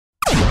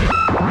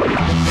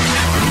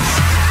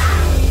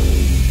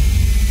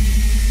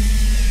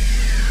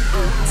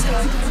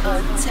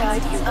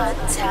Radio.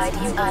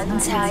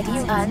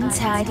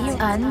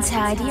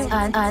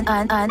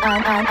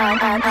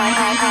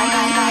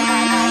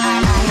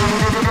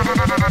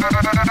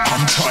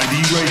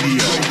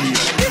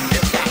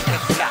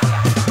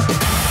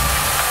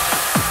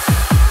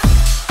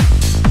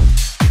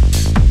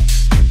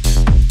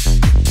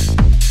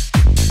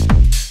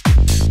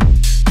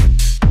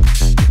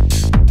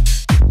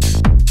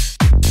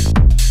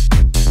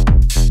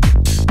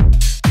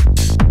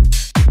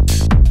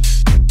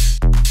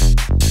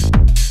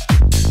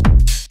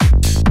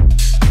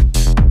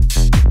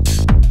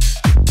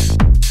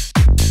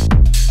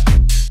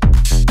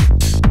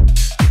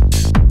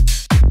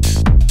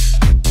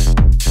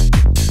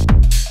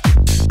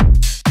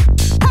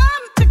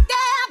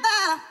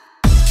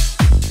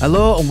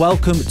 Hello and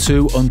welcome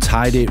to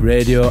Untidy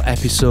Radio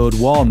Episode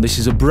 1. This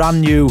is a brand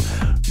new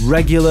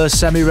regular,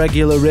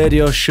 semi-regular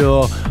radio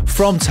show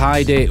from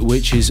Tidy,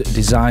 which is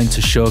designed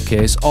to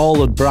showcase all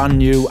the brand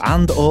new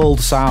and old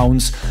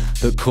sounds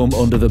that come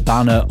under the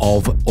banner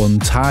of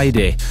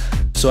Untidy.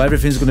 So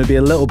everything's going to be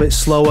a little bit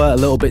slower, a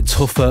little bit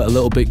tougher, a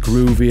little bit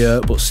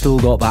groovier, but still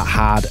got that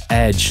hard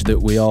edge that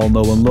we all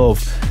know and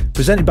love.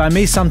 Presented by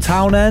me, Sam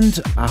Townend.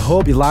 I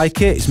hope you like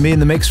it. It's me in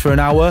the mix for an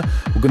hour.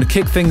 We're going to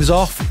kick things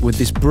off with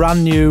this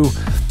brand new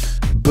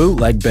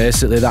bootleg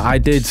basically that I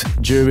did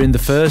during the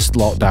first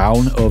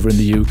lockdown over in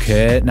the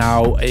UK.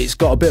 Now it's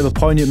got a bit of a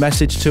poignant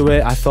message to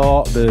it. I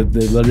thought the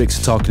lyrics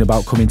are talking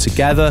about coming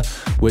together,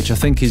 which I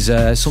think is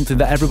something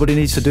that everybody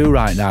needs to do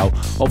right now.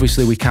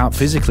 Obviously we can't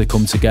physically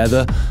come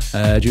together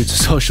due to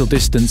social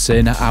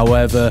distancing.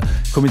 However,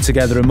 coming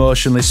together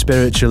emotionally,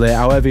 spiritually,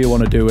 however you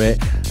want to do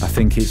it, I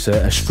think it's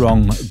a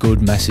strong,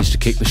 good message to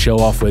kick the show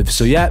off with.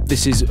 So yeah,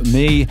 this is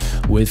me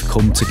with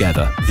Come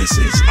Together. This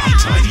is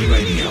Untidy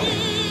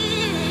Radio.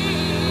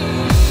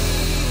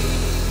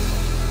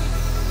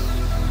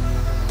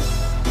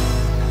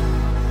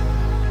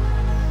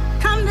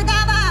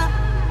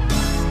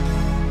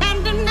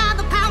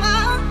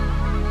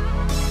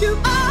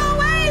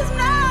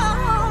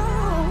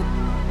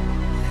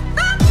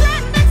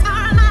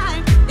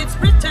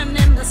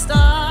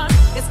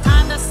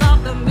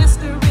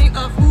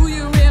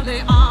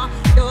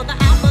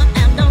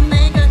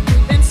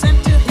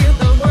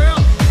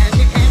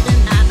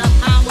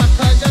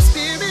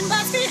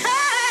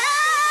 Hey!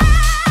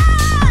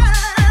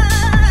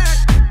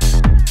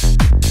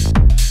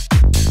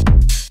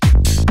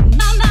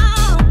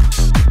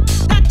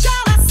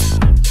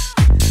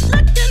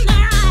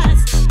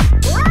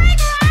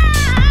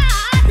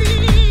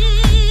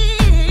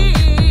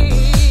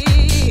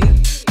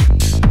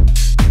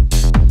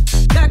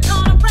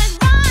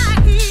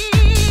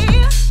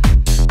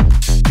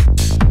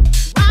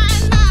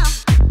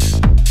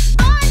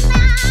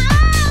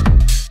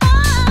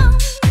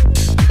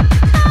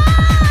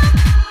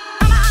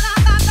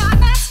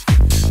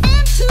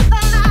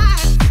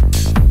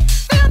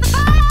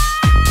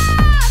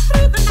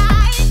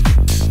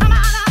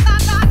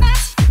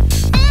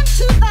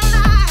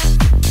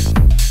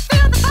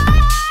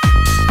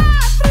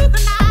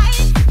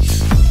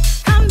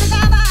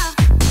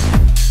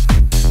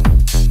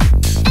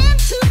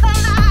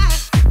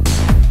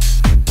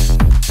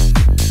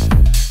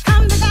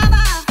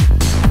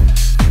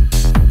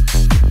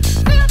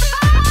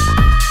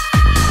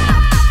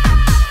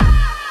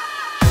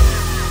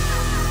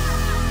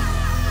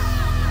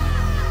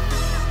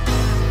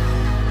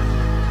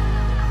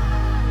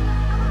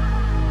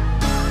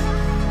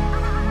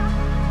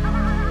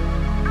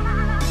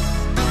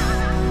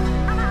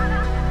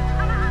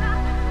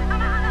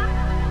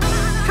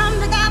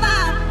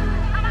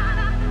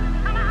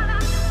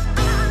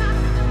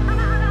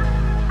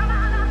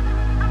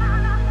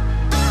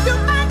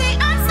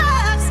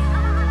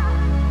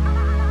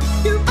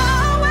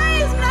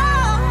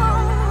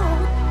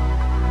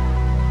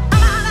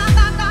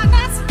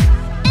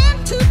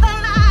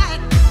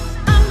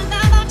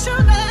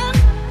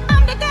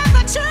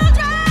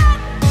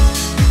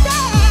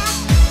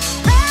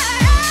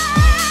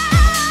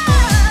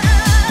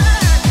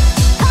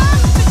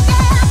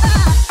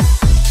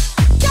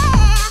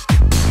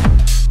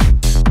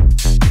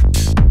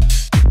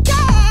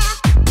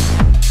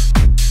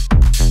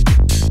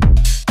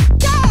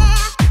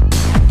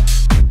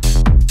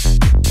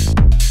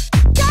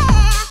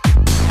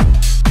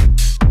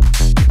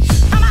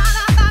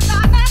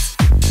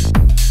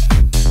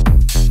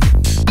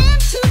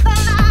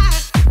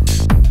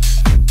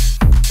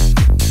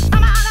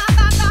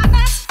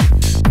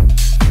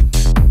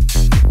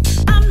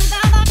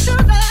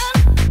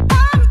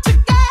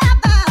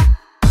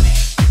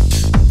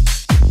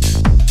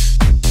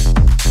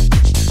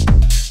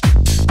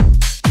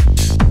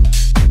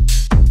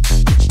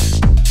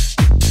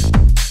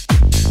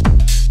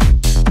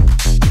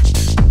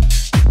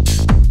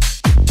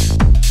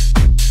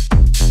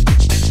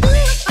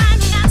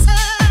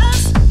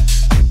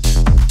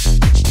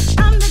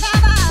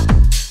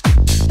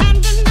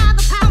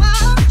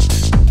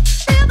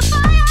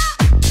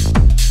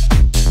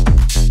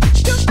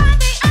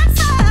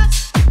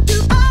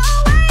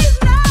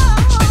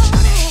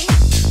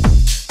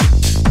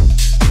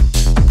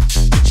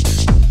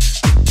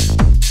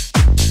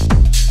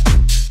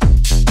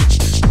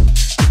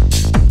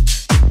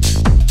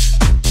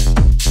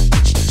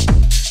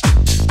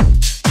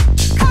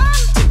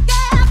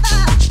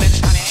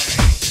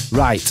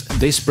 Right,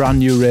 this brand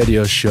new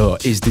radio show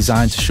is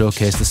designed to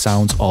showcase the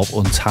sounds of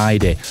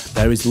Untidy.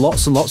 There is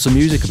lots and lots of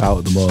music about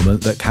at the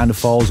moment that kind of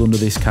falls under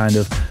this kind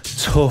of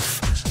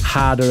tough,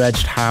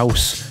 harder-edged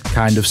house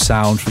kind of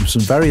sound from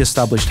some very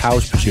established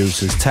house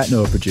producers,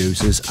 techno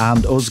producers,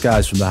 and us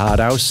guys from the hard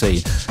house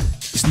scene.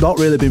 It's not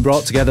really been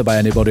brought together by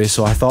anybody,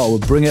 so I thought I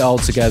would bring it all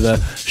together,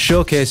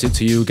 showcase it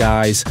to you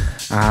guys,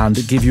 and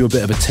give you a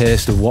bit of a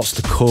taste of what's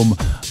to come,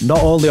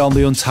 not only on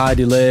the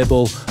Untidy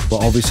label, but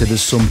obviously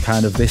there's some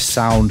kind of this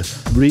sound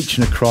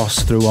reaching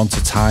across through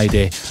onto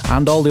Tidy,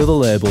 and all the other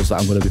labels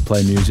that I'm going to be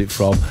playing music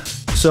from.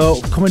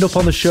 So coming up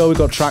on the show, we've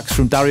got tracks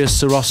from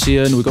Darius,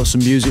 Syrossian, we've got some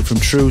music from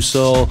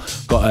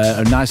Truesoul, got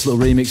a nice little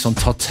remix on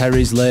Todd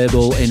Terry's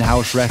label,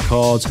 InHouse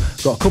Records,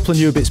 got a couple of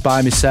new bits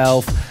by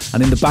myself,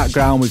 and in the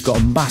background we've got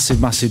a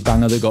massive, massive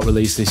banger that got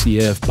released this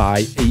year by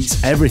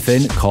Eats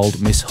Everything called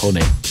Miss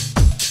Honey.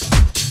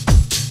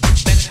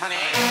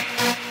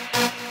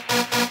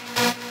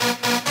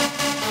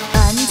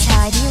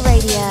 Untidy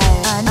Radio,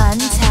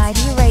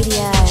 Untidy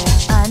Radio,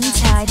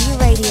 Untidy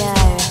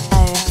Radio.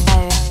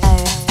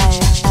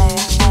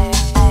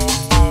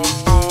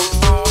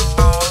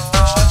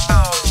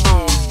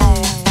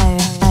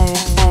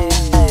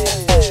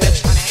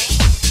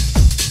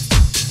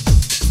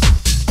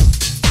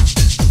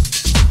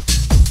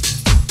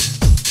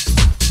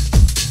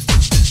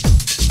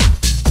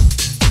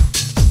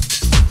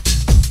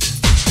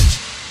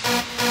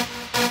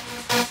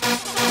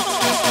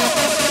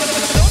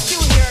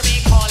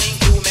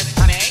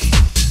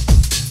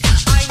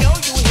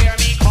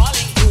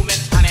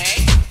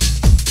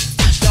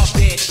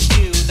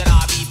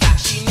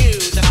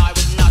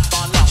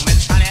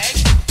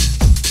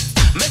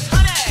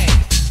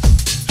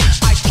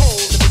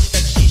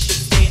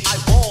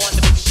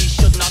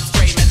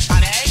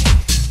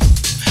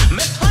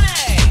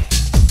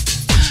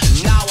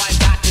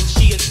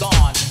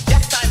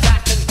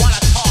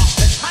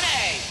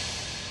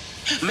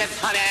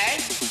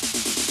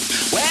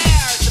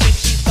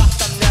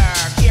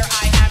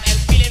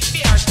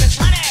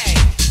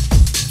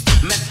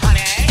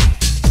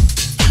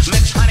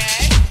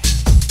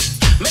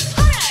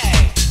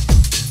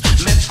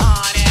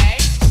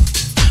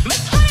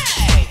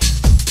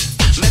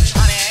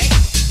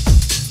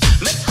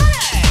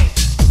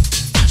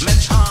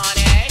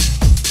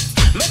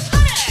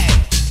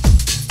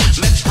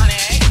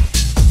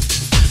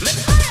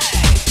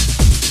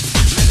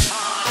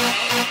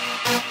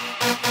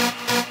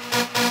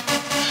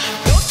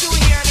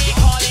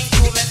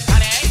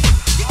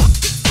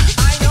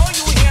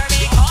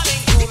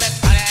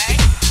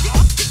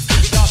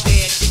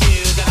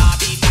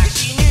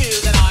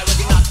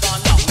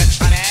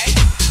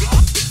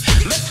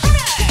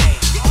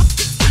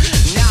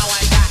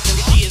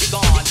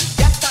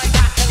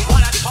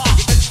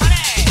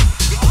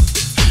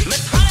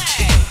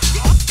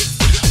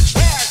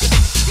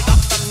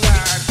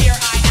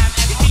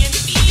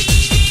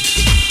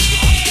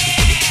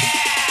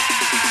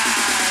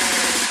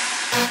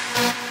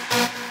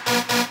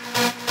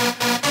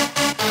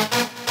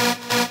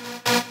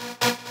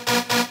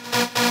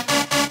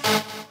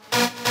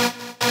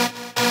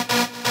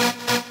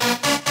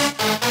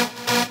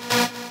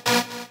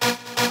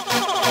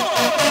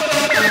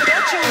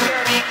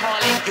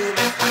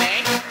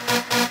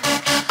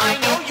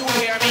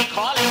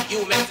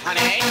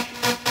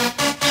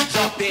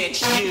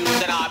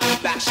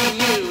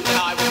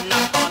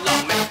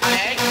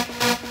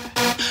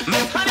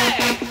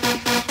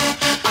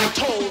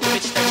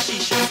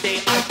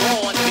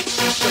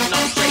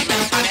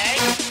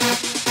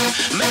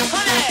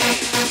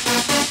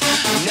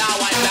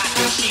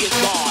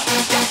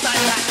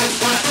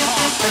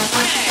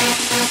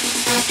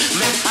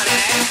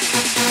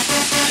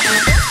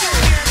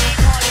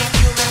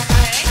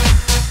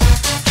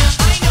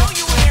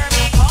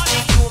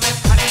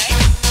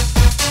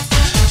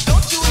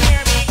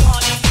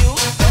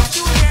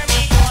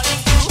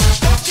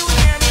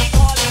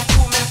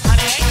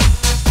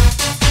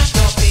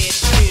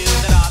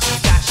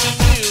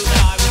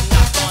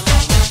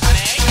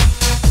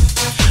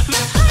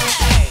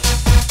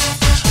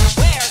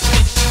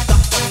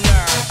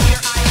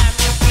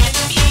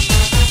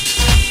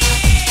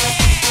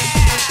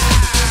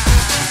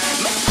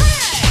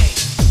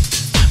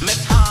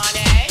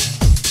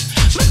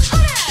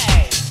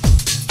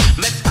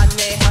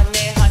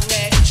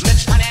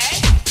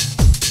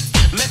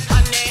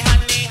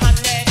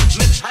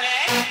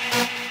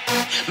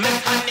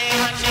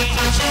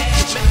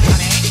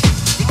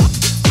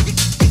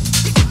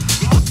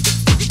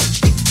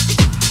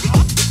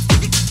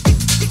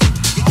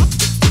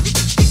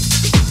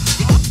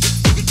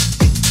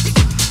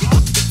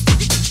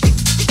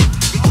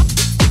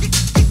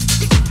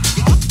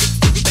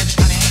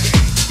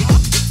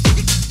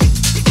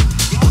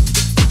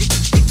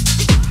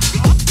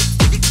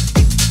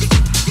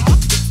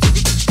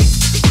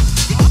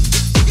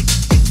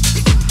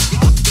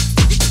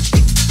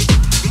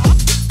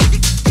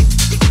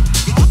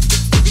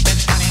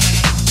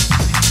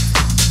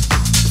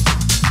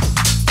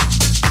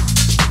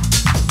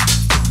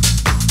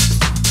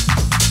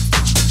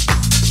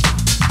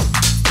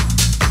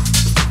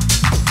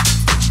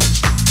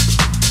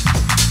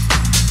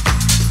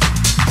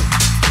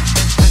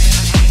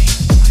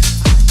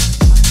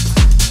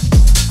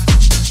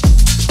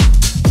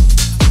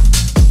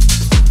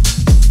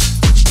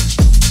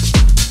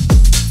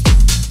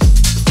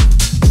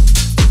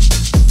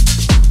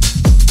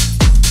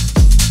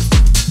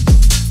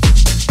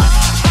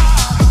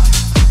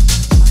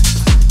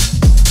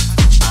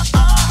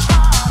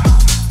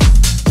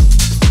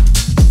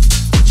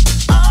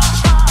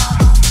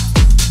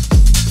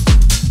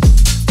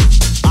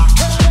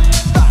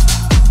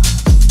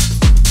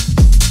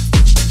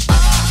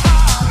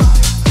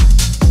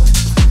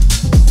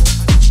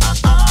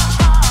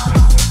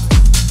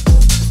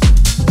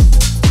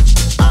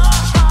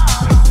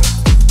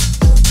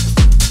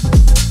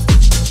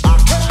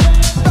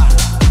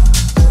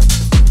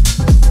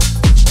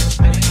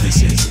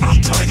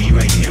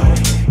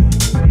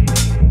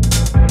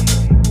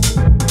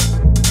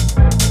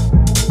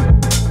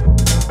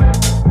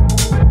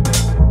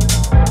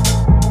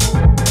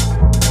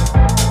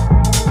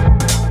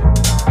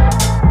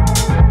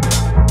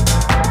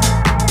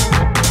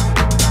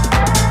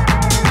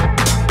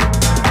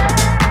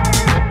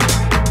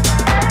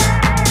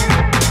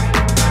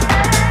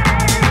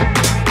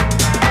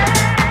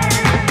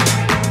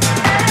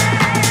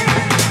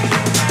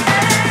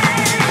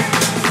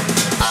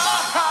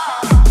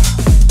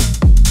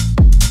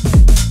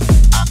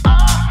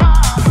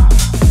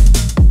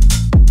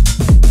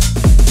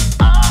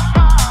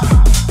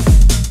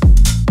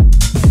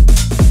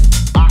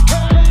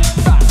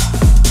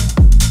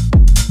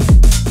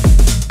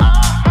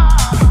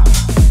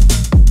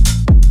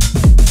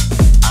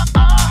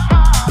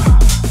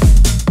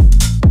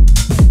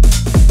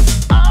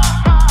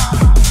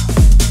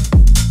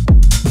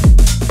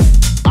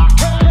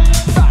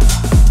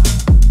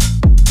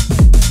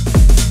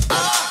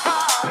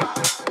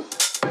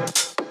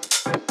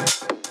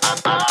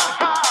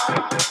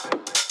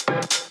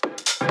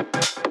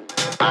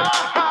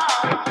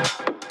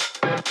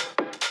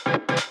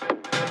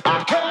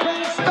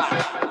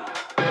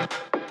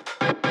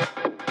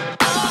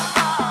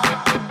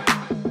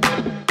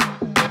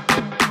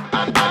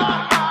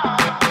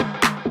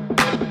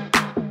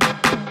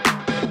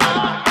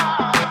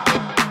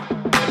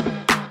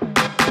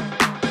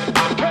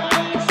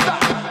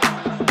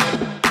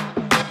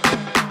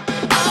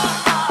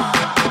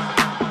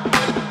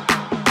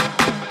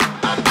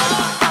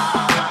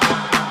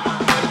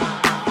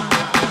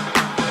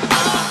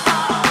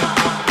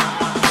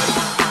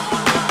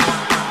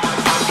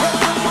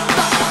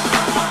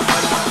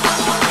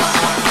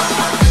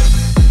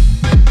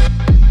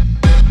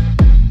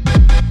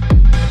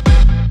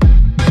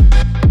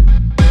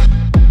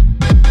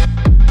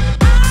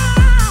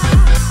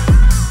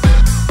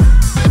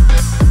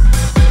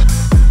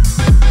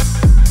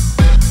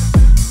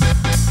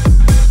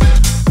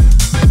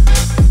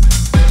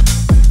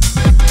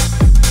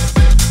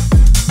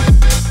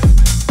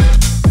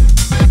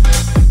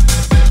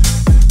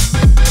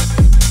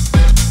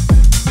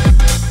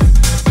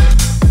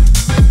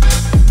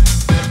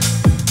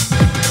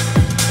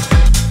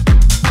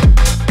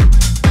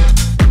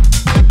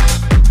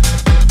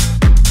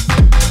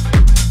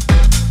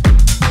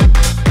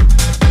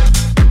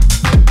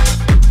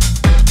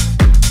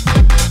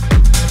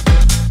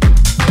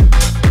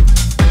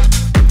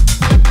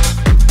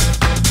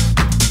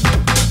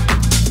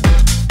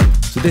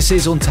 This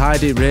is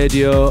Untidy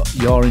Radio.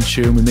 You're in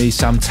tune with me,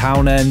 Sam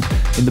Townend.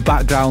 In the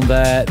background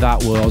there,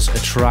 that was a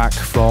track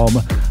from,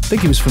 I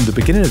think it was from the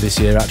beginning of this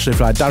year actually,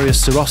 by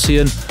Darius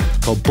Syrossian,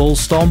 called Bull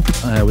Stomp,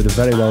 with a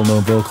very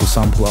well-known vocal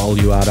sample that all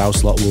you hard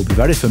house lot will be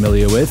very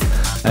familiar with.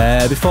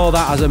 Before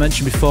that, as I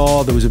mentioned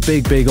before, there was a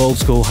big old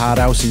school hard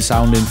housing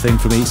sounding thing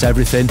from Eats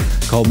Everything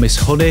called Miss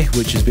Honey,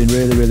 which has been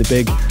really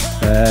big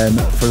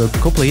for a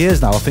couple of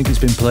years now. I think it's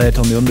been played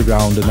on the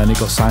underground and then it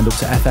got signed up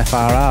to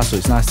FFRR, so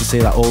it's nice to see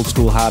that old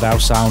school hard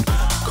house sound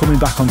coming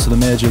back onto the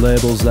major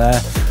labels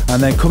there.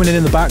 And then coming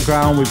in the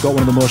background, we've got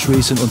one of the most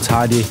recent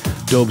Untidy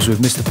dubs with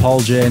Mr. Paul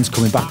Janes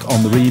coming back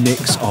on the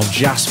remix of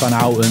Jas Van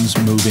Houten's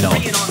Moving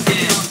On.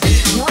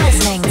 You're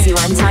listening to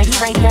Untidy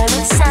Radio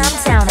with Sam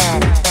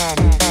Townend.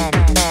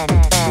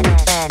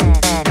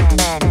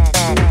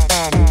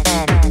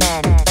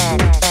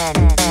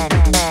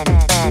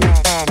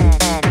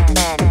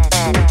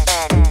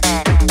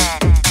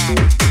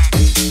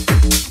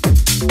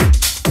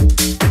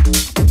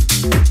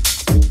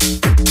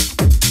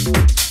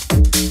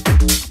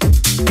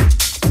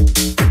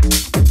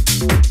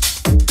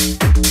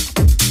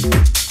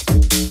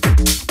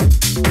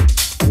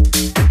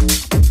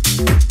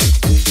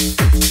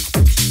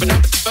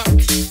 Ba-da-ba-ba-ba,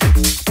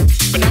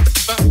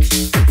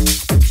 ba-da-ba-ba-ba.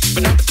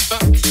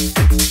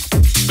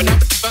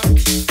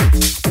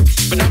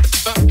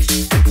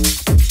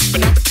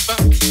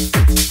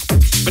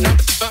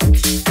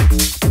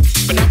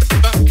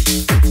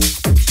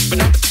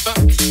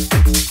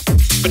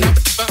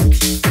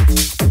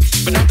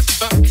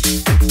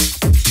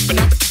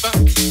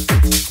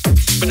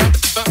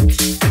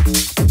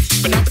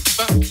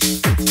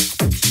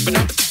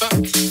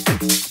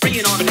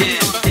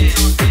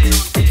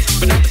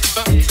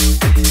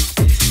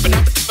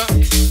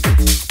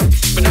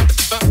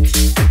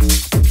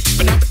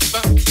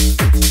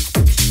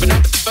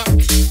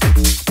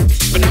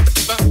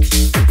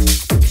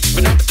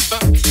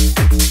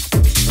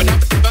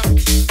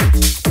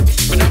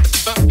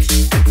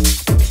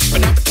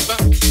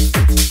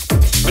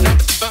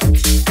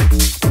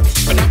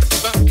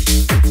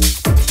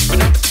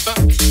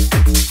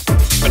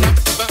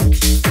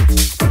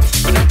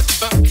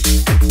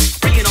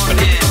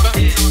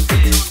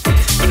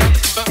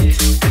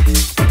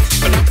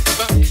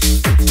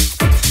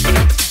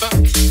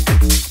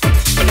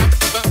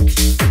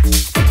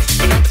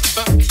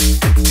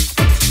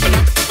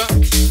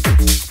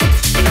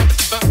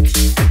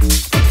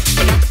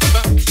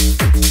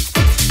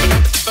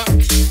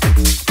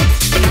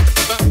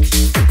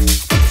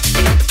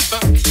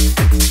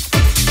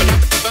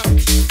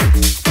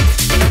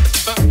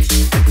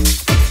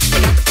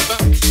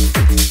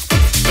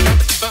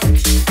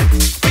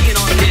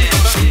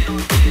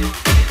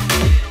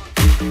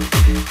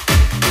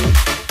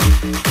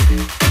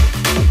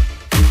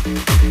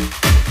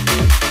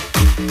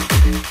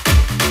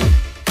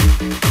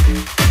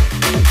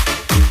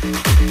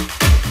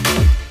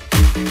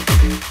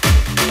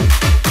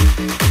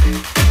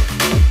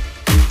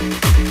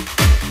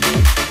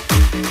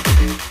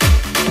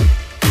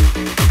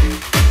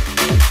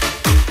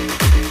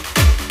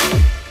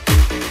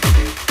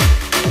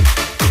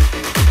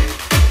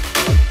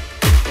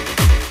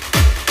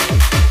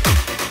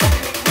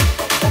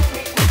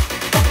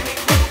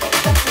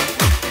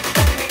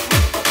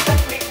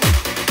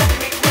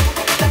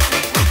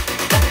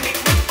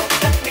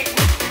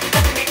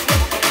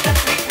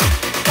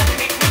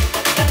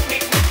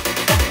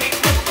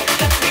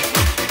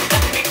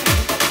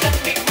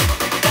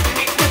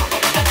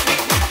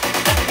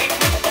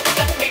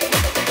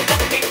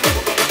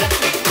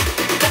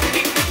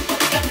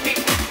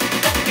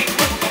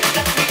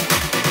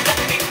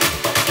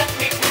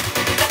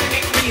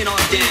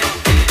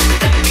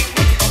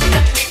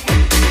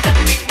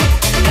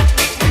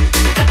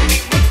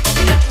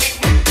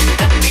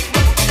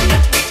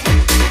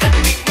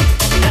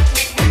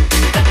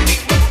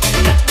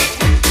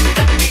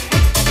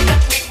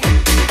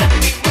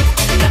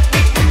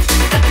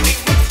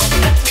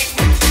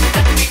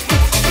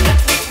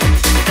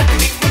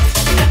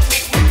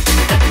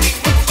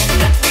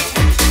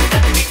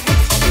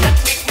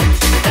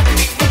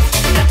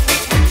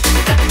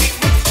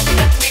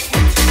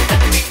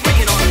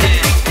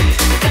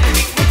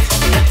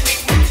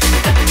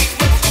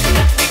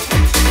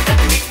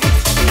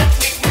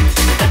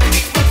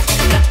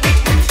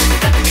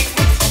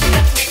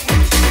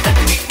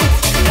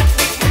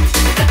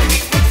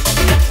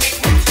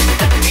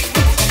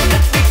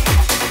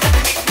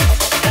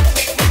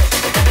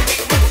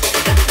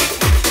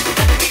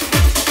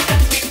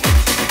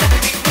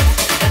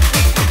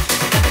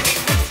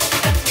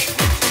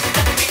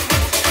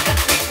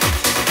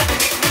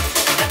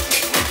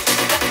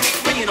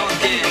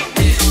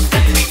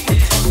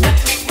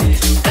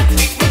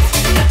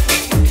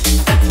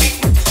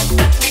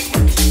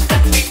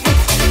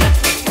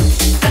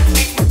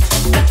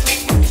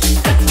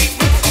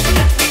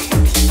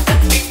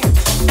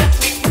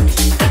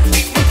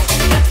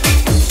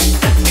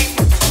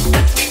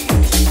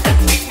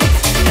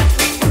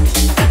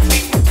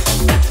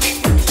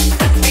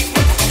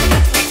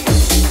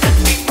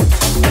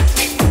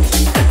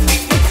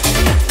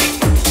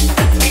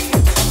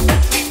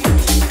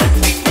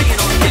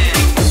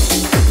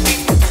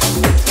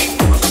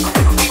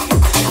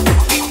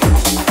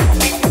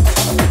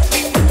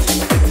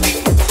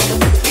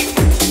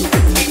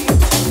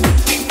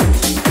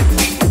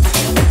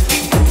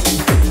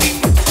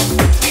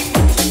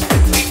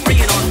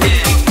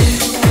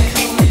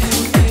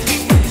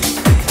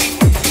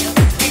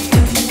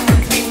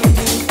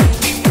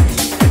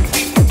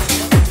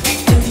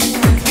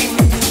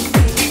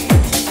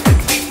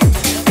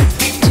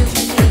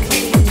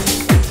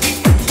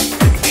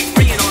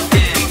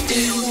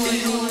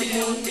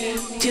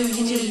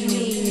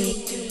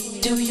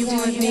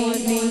 want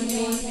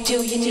me?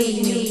 Do you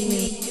need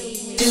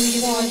me? Do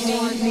you want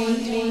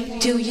me?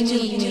 Do you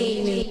need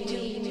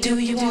me? Do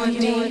you want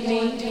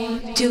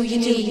me? Do you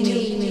need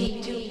me?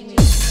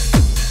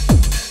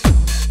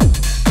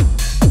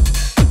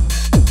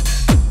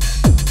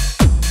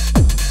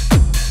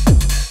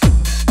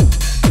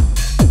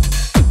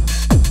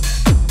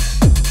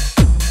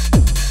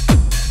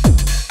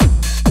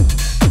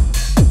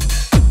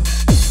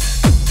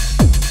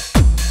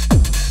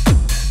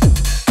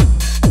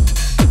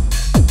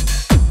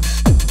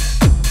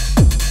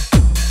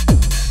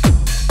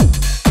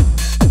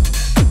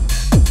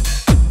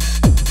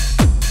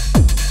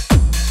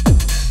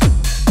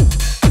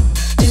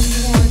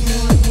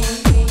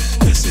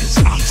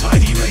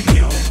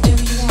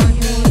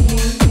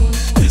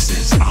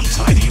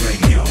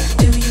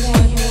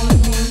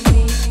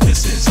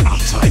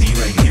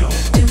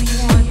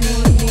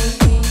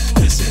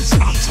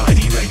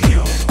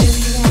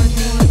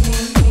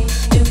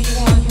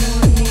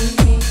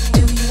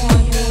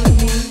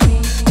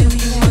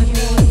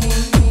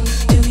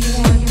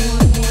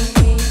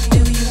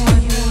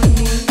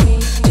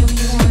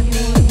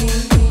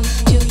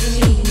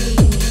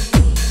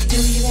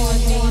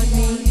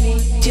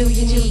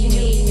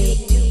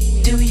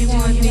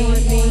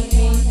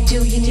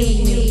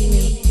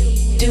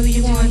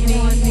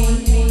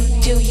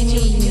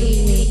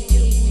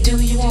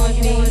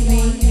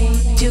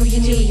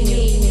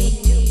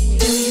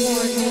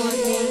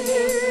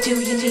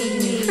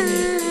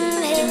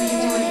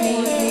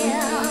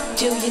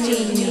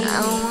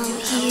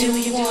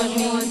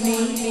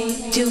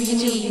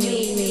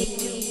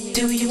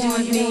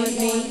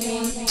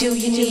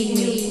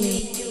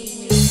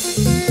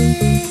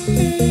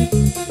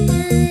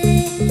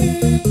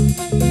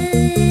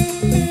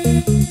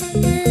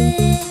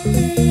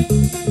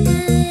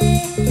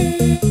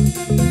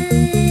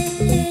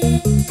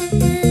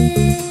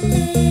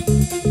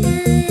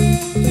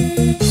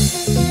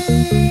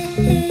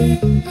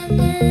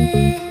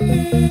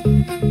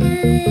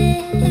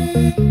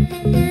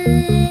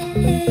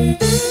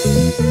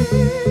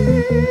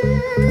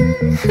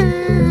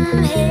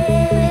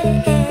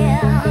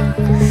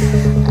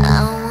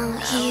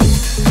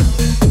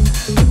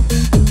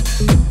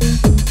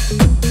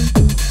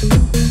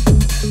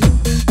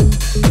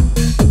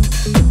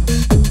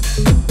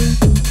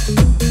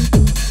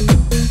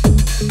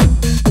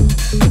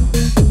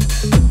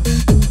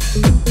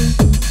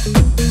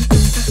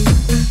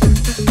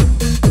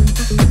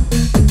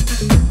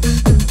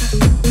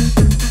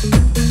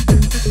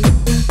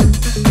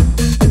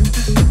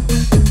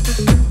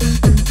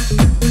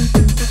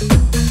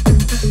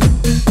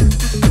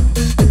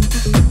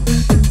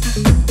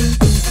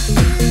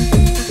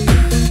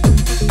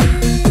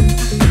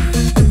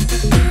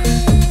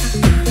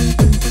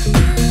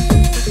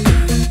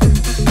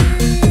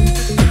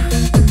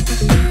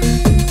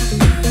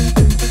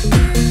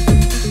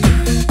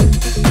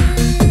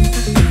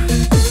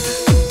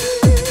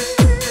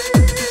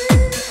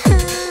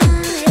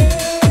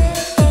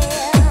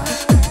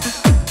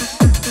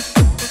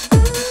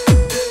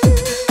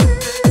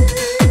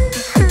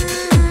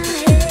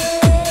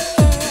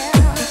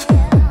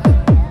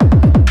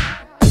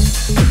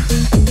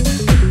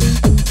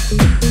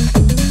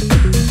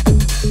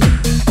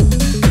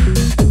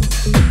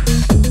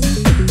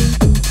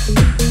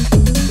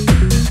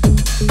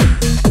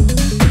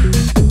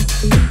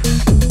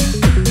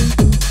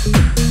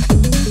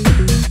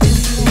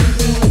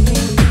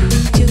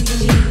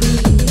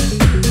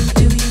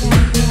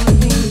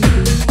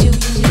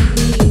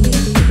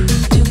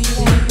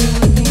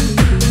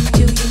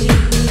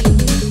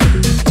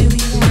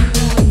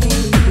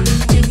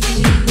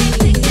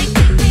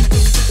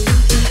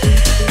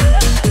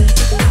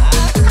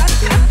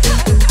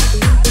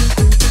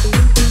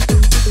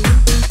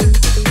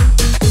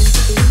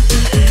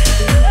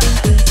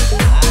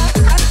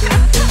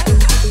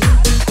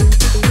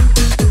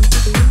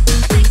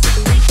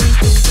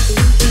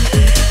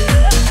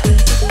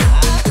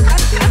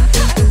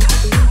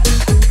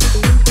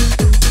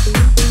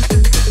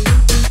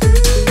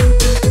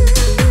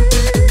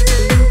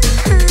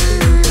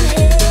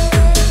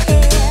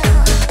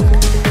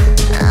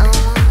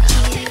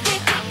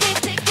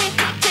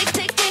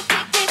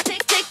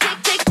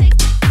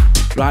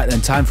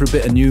 Time for a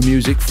bit of new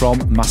music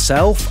from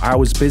myself. I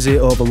was busy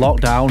over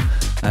lockdown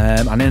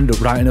and ended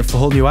up writing a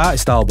full new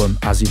artist album,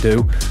 as you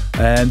do.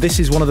 This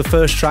is one of the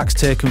first tracks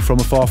taken from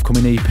a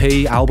forthcoming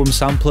EP album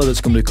sampler that's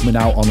going to be coming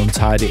out on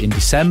Untidy in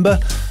December,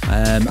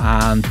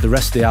 and the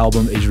rest of the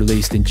album is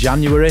released in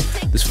January.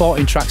 There's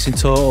 14 tracks in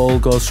total,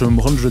 goes from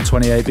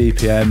 128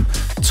 BPM,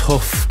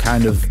 tough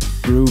kind of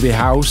groovy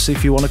house,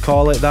 if you want to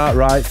call it that,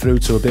 right through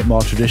to a bit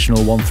more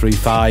traditional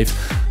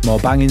 135, more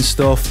banging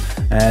stuff.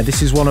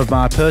 This is one of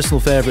my personal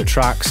favourite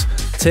tracks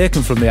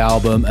taken from the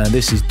album, and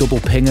this is Double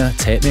Pinger,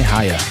 Take Me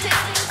Higher.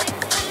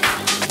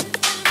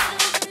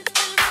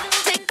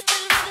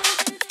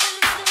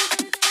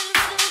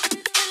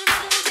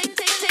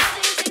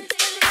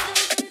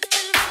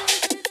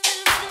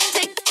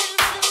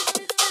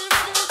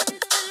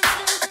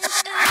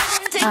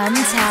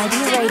 Untidy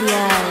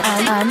Radio.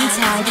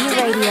 Untidy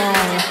Radio.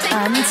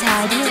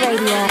 Untidy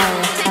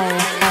Radio.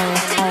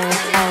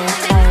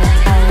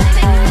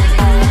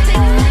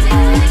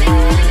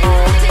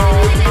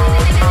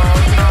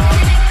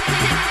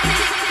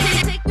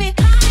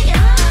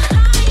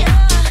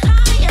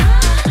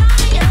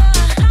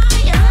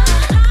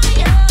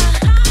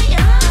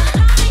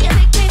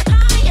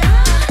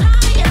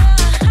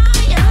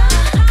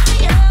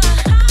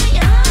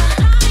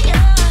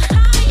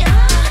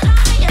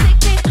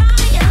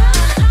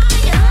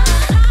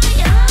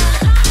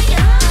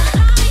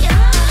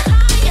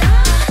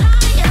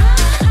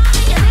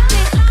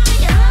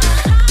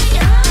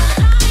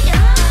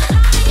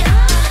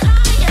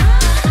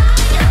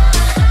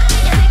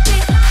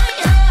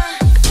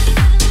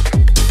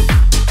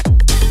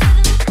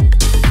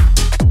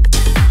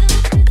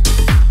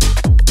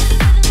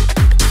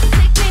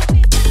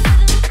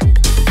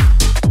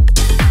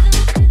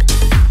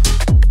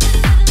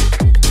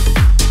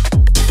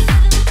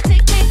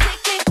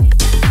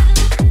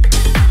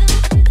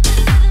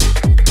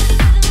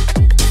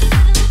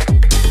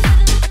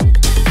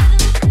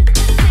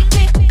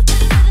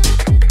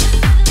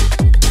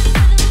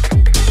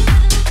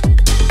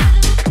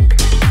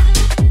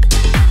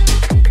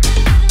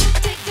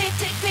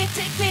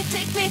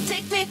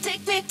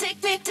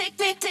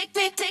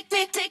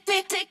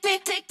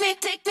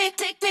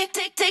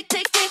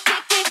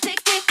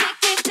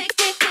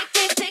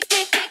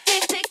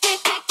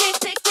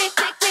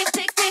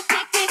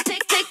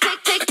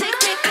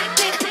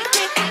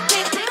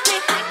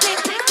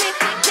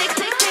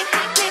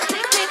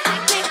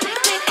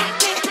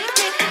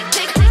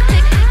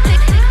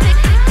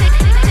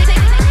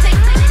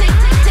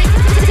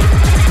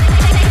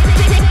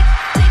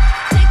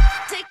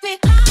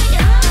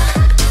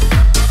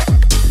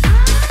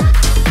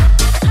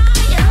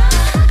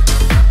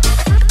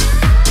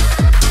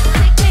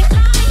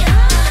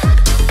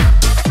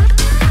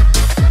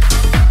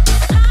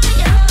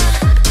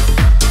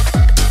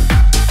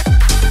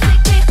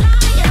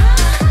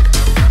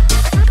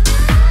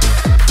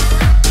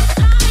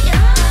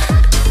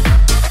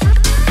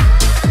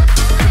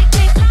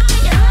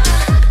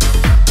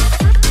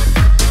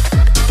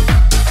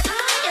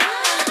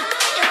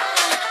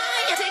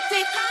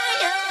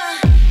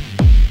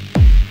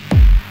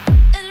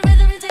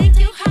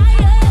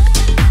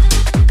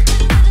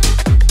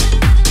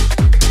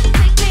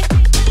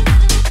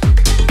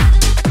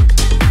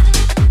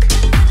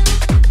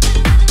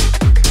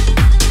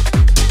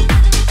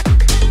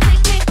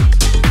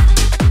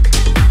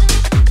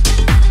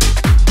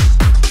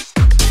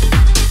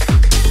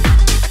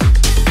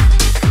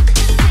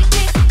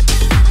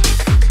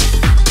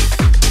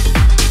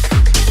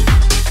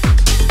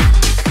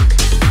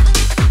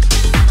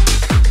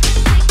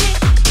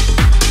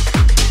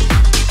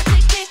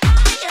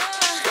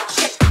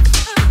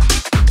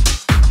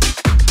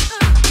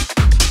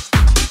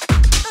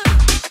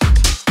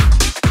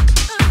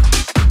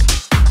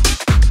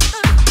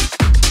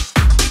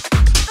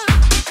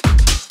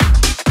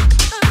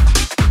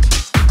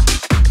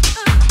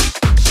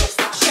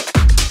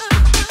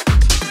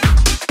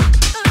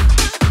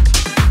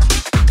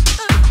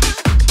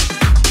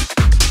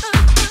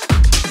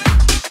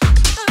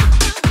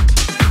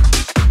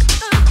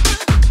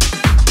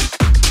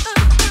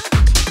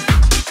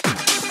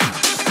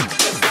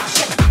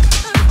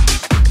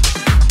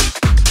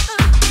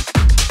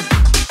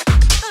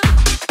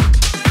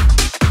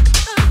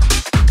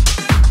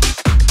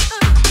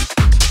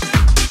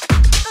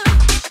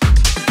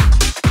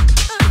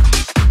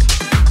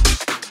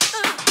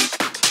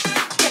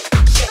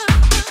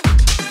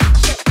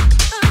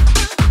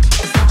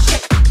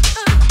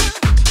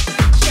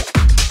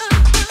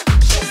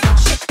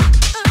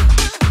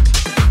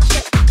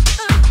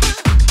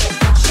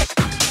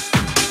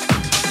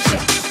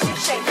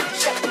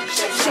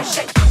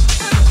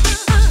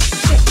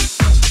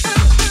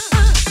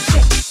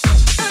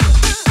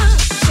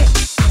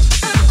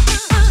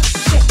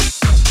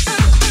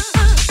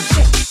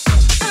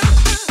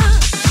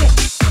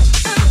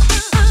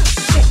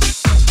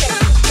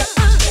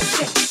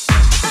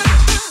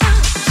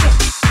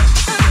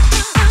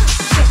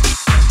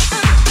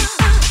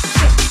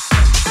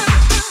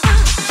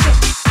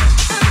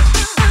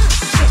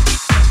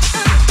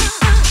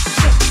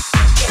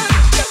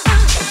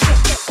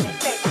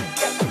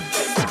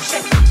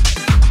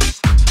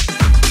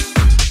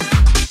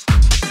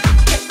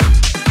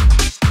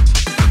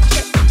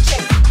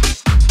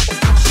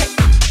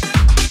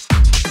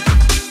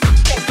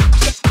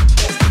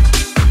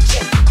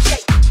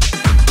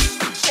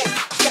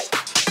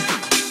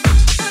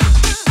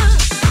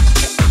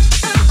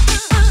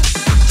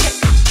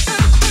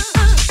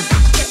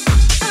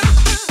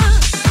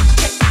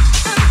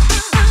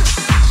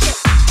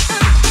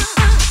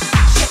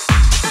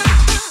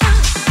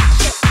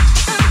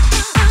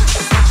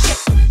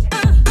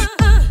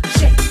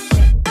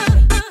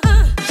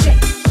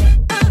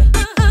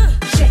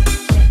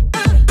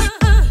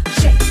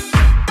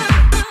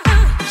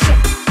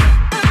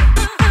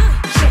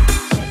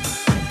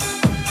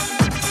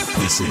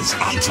 This is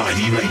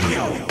Untidy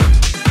Radio.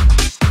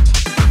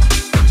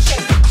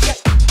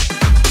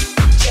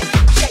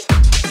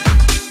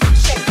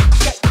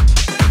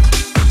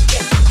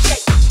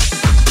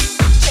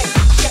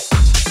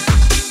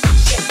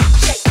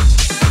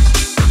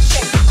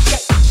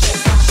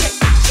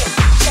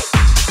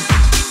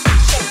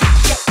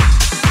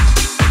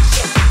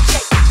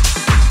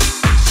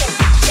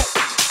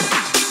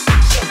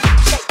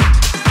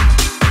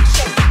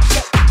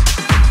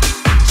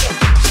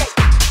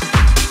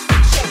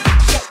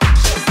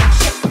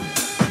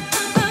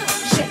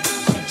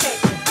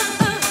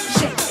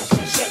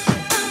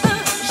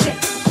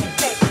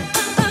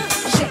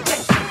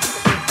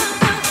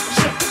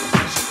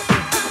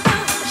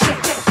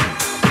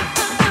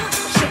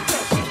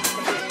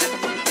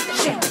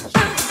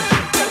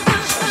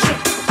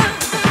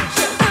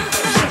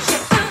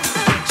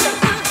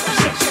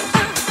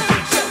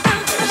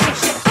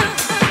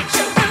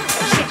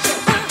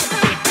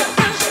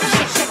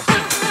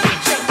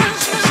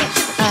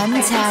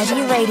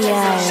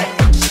 Radio.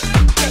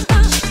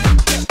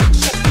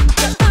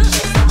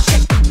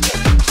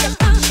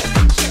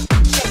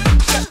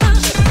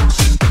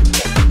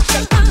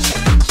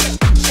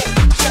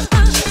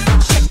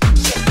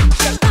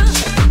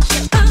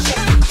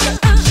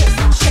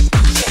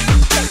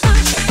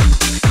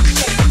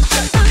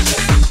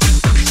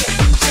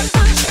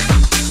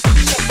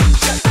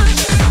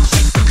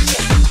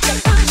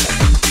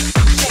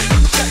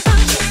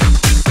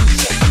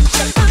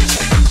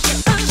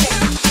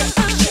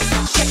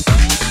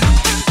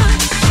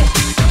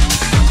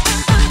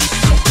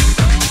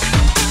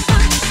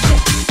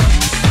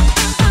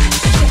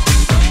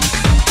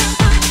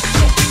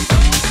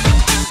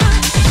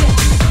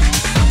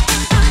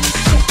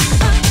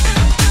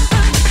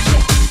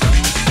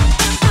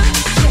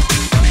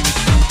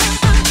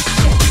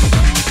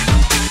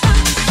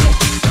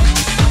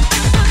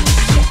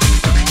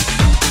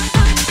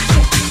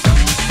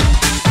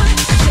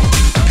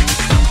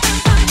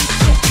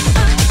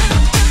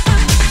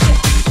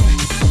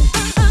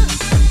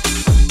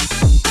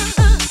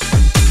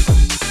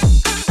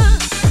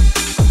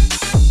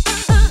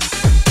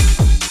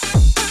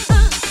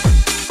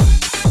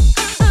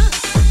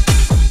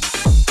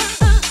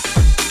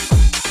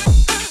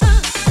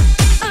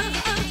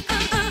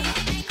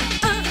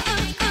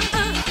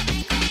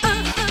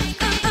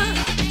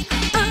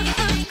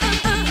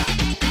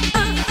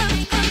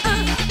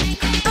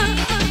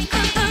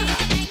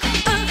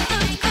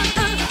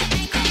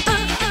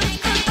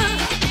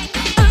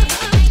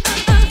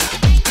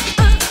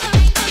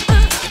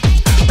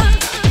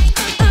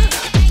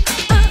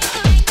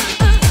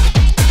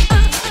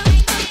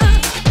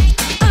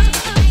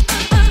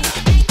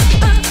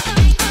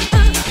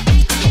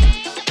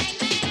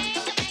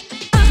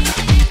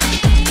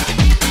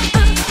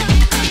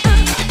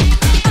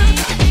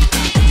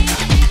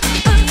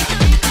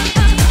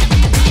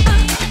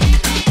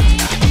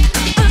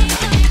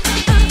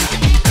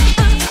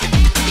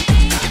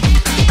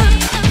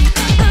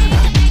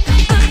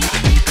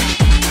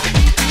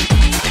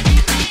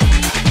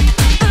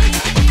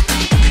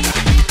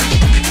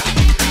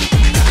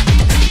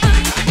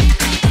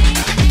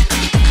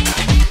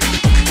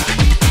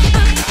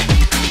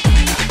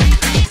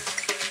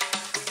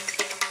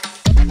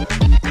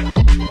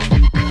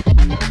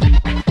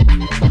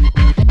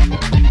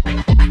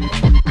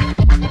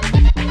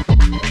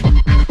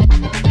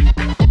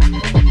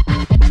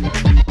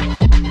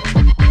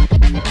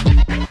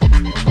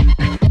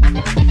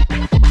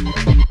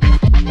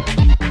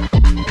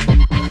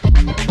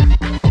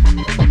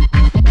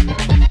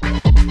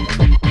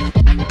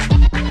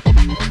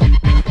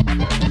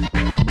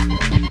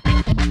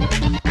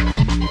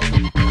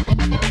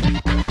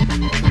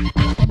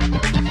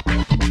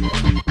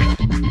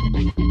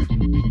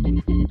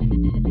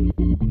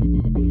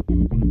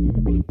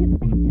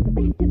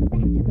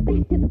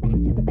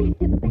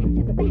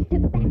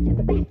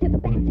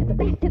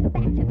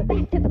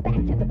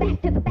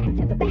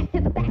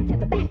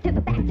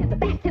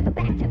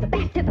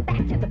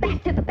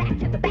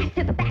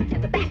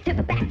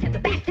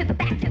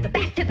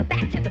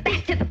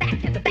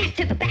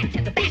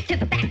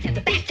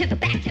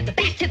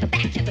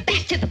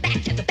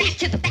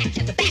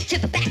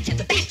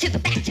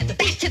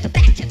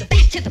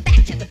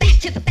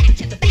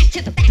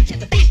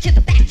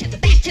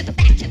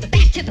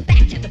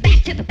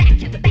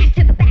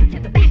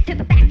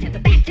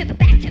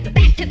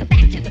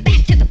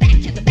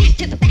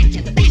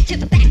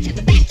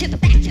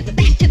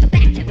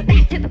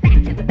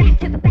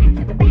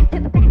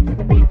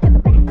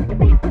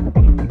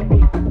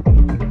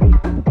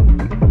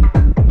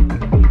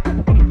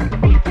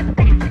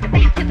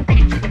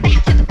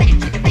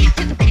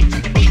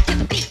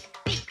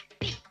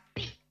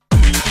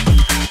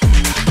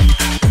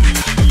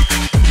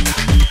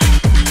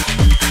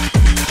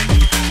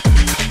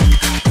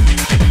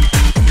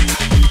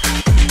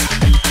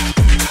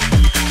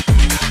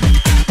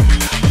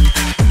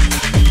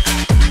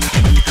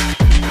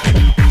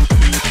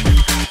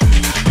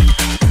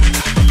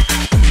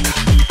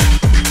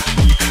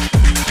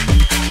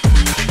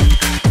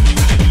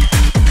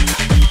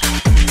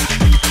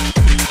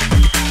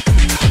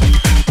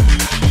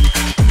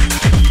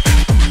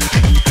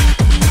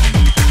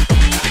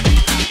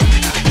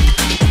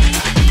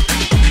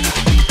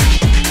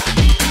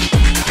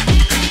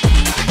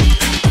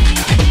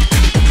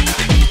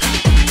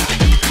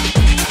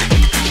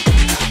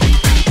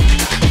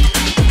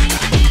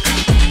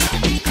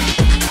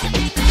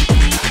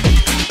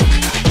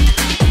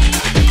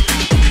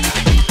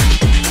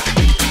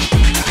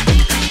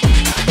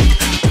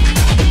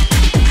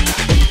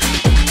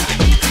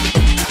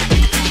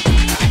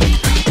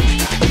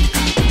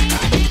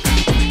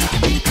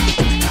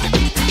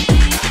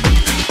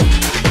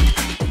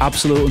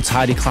 Absolute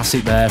Untidy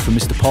classic there from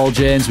Mr. Paul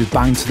James with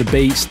Bang to the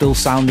Beat, still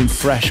sounding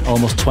fresh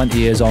almost 20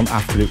 years on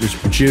after it was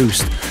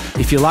produced.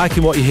 If you're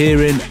liking what you're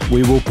hearing,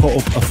 we will put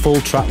up a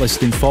full track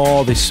listing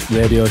for this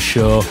radio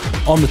show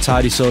on the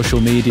Tidy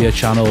social media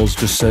channels.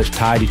 Just search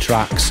Tidy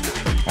Trax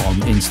on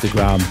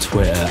Instagram,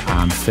 Twitter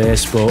and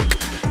Facebook.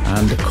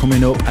 And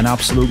coming up, an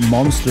absolute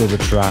monster of a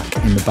track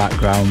in the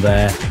background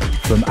there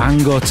from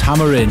Ango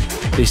Tamarin.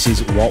 This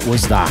is What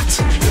Was That?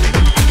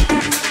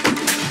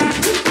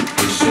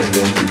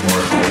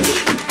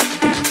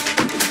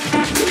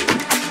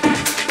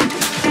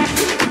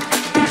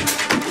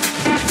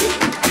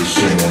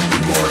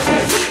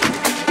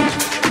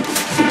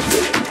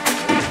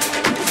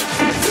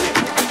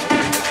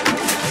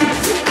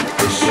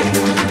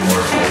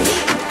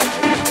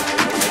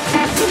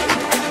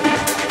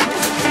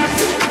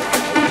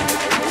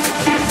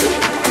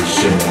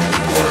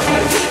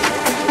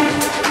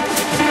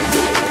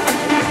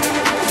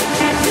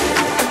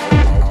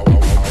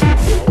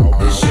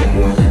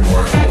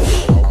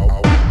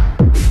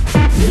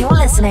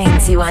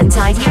 To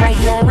Untidy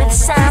Radio with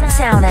Sam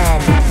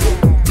Townend.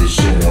 There's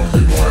someone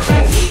in my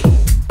house.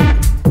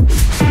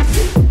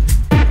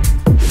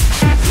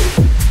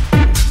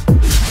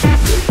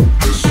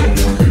 There's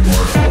someone in my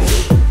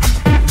house.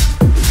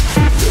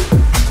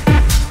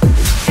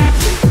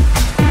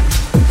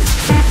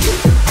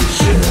 There's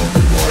someone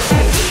in my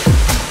house.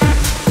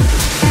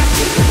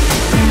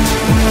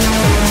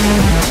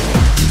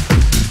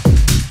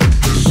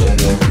 There's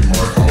someone in my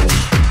house.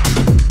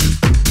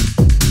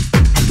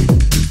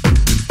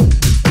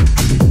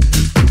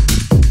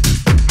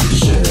 There's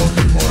someone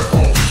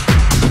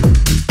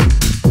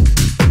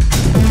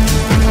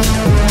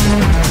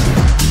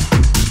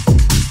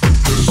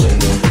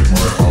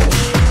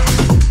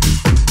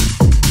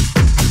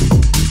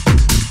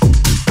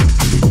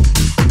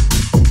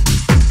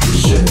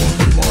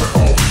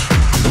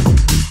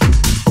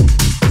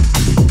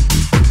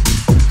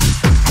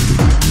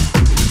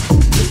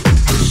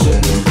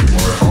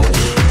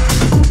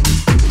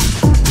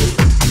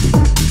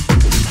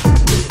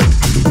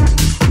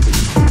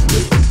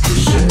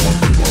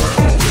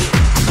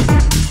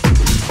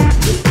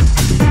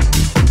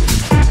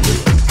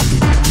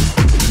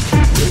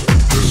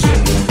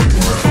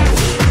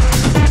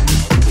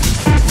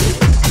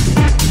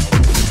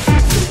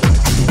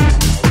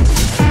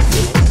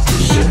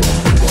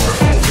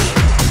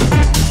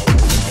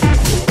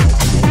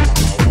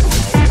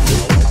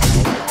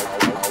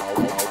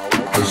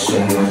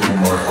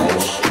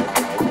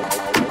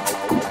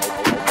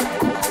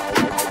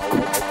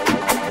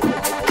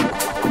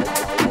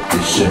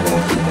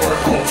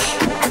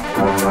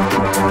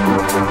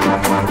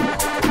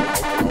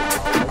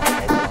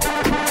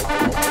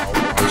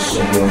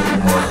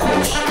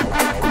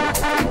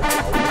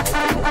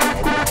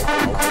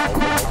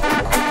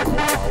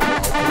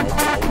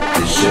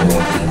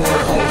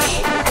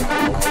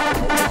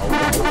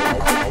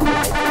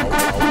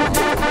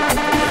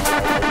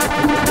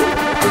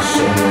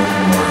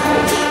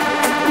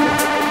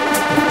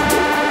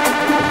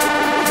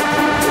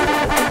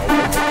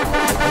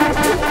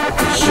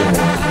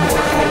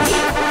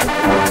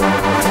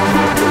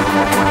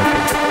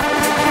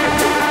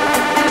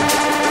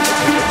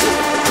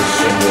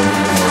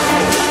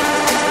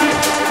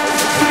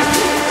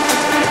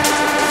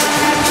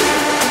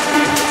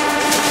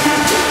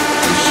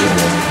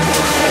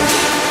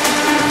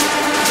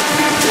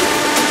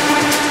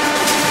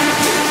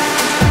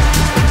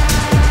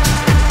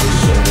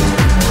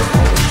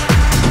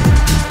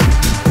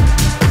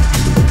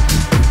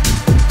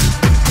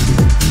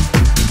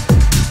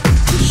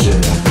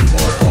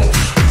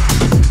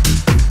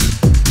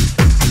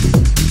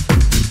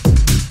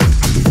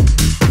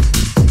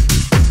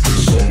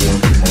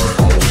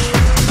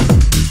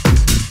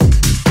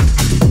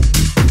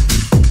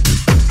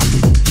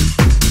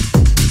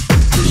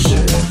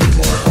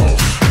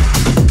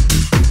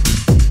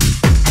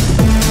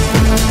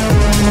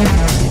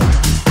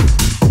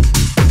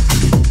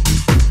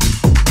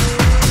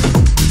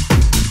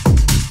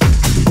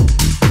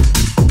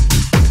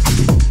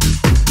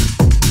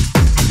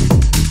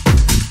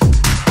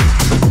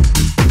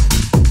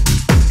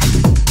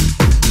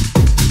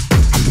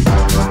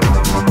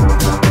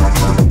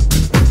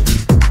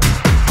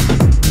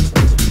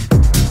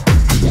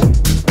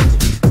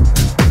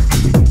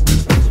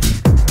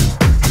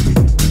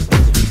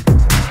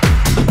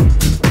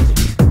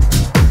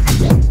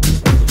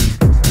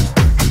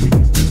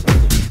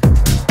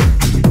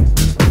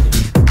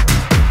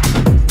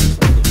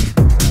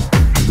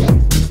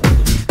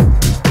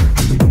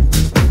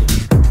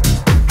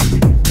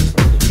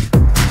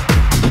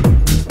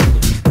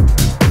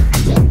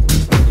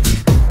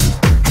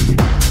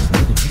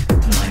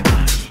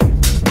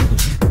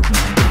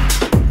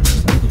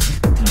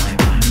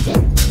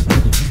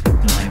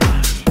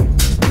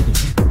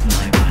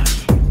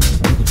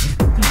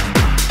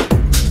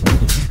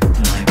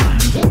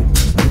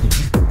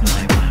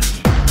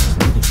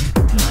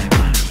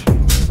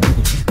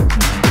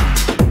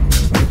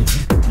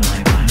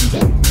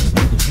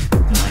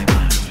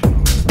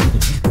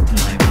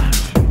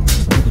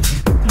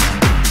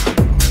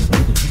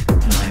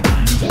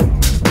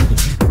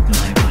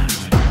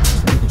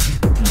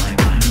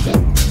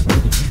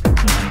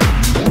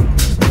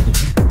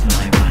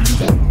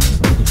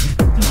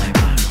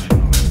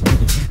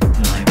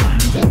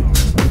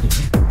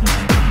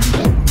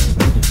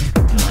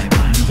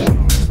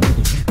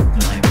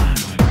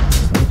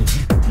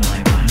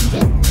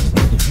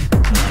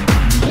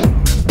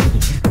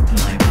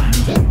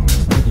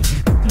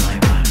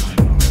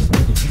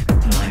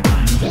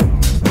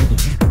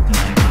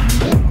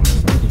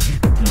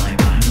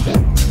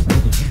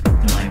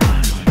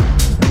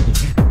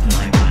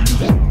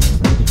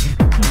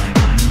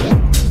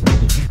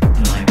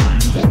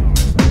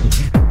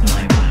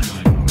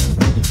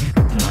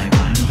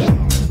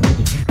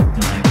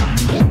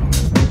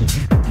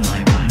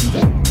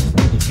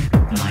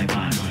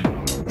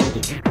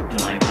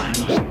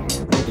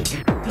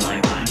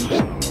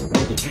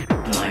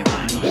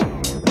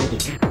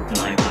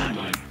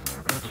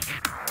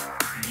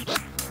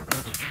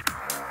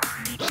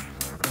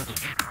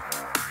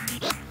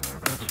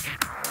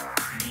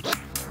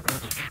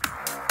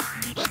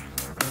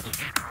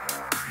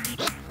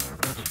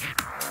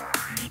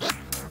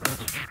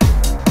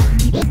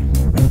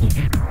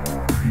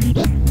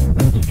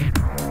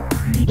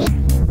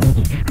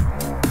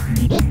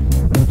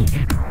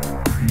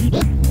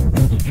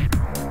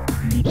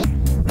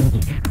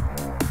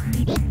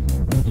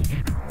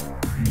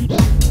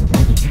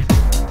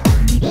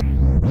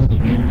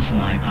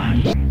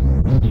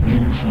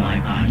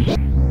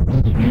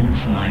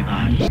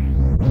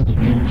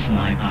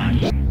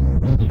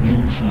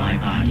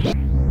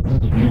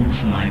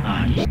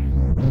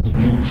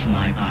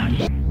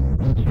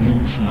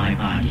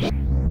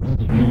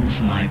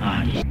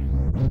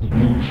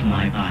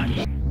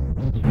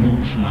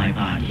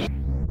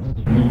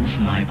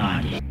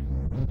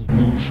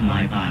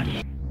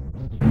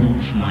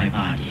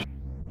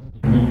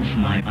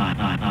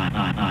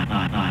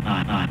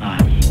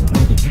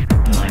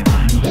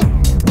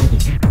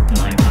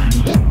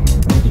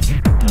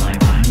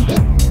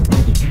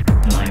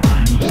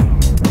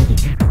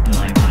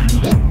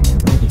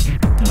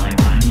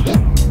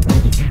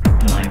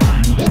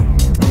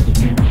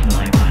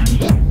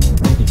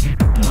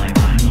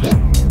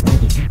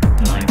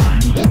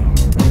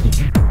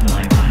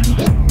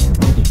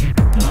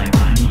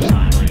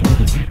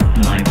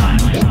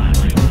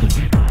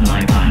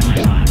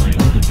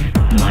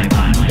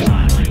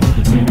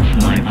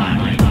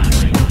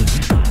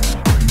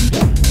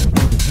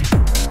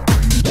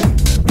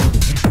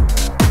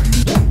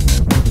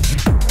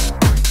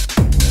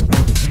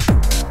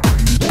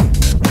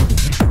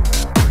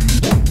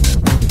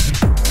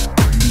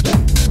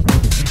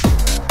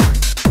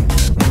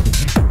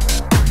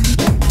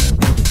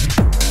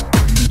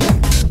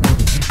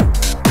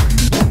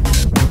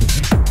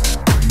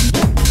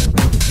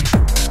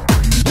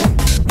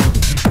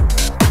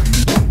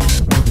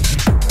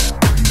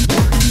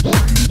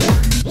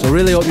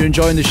Really hope you're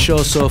enjoying this show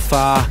so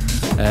far.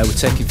 We're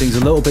taking things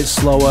a little bit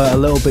slower, a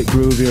little bit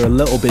groovier, a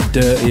little bit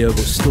dirtier, but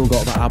still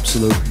got that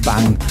absolute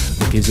bang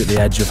that gives it the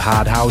edge of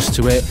hard house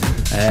to it.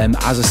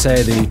 As I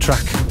say, the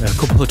track a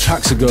couple of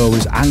tracks ago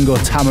was Ango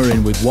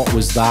Tamarin with What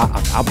Was That?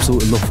 I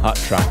absolutely love that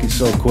track. It's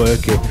so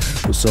quirky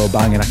but so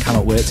banging. I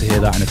cannot wait to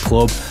hear that in a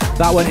club.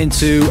 That went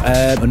into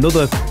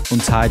another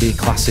Untidy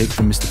classic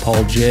from Mr.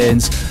 Paul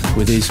Janes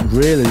with his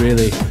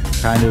really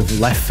kind of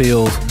left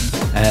field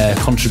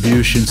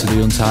contribution to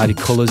the Untidy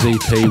Colours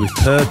EP with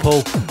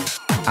Purple,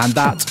 and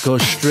that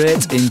goes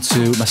straight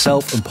into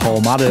myself and Paul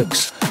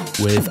Maddox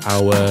with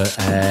our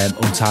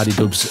Untidy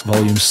Dubs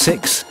Volume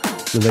 6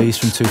 release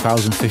from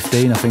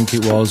 2015, I think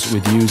it was,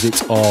 with Use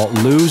It or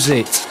Lose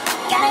It.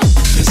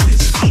 This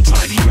is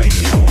Untidy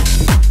Radio.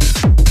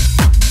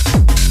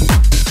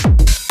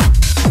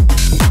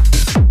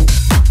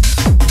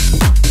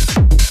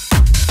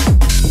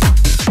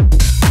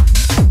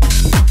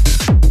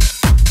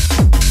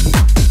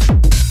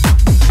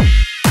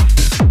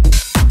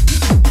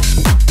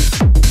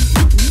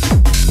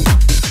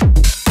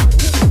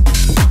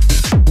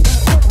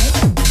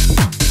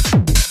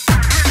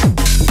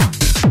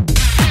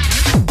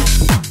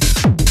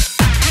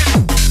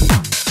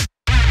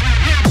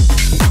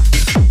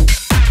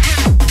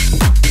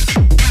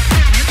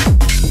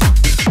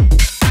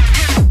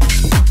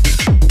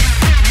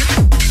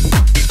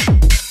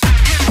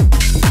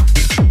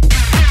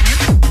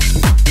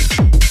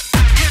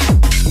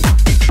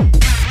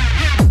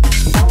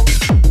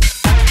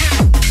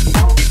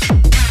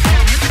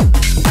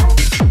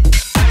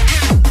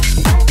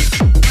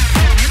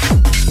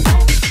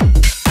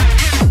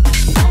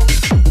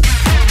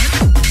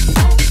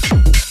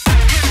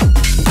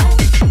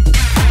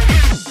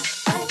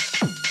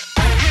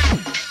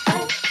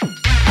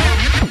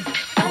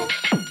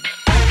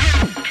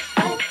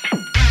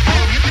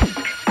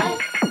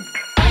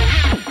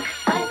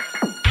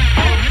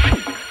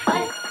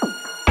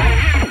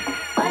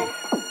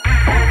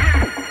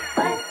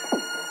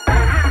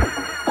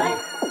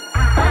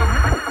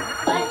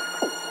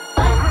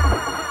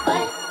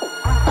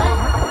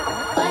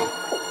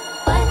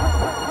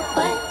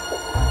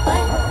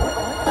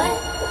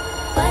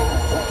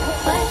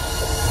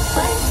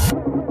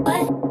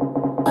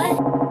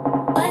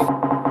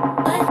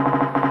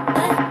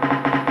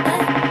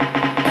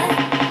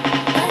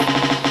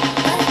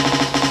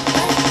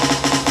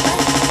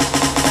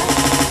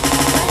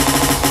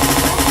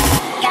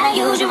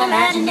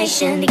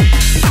 imagination.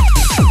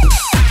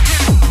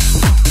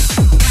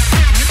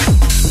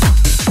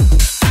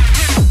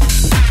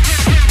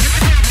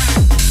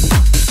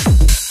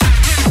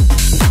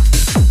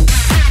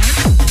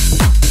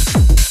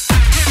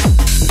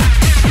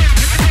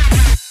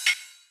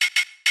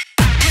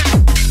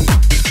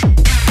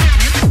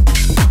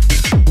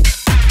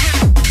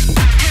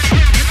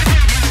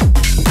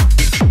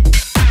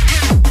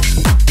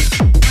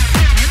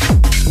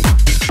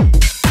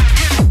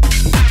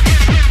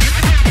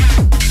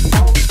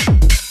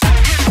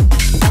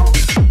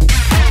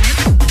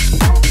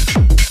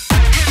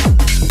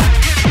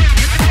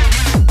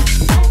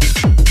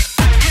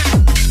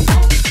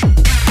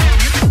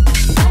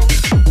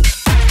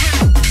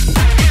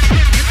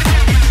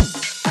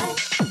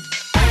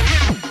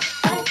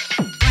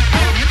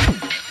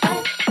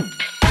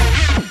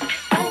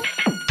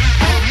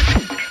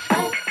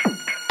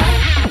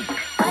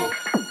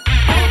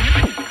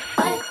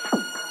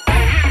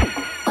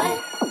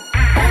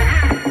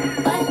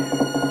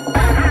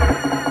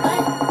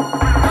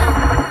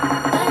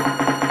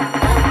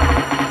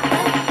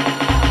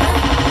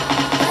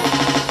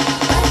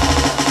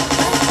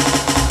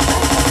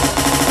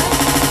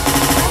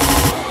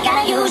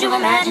 Gotta use your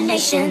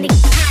imagination.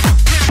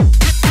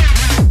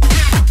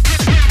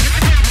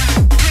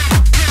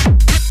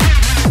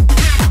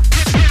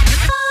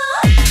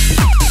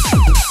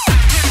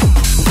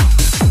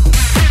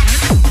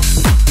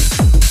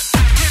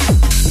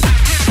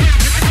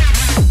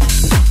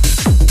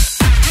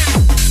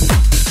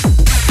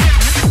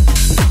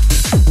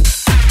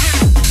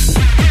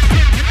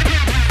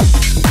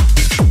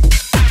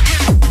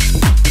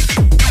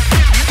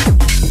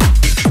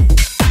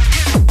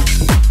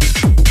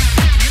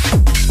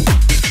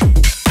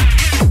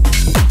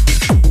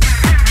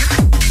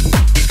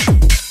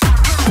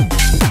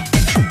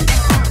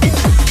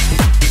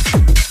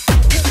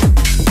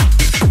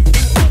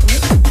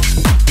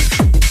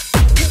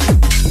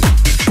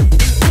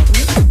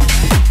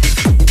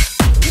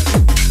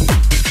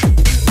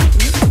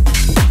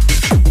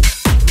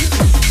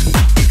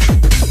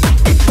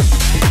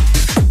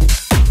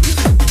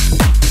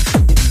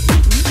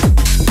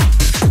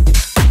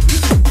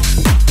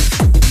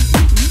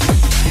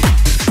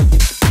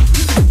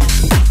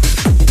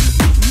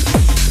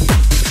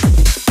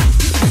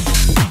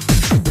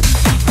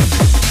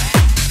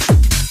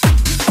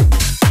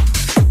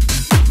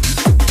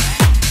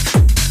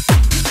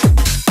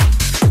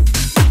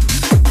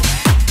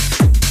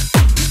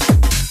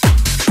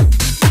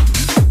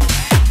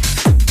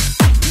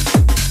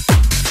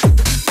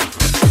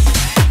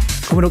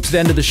 Coming up to the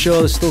end of the show,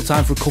 there's still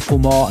time for a couple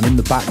more, and in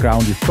the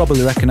background, you'll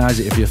probably recognise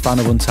it if you're a fan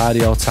of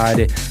Untidy or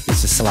Tidy.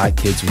 It's the Select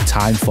Kidz with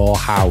Time for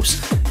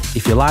House.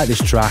 If you like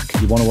this track,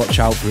 you want to watch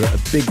out for a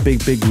big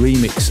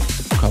remix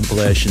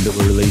compilation that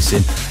we're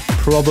releasing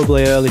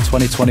probably early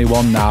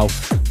 2021 now.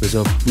 There's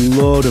a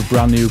load of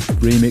brand new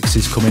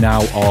remixes coming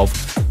out of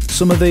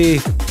some of the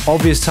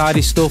obvious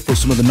Tidy stuff, but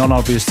some of the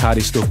non-obvious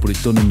Tidy stuff, but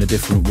it's done in a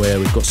different way.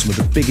 We've got some of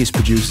the biggest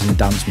producers in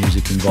dance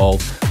music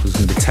involved. There's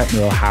going to be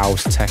techno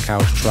house, tech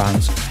house,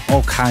 trance,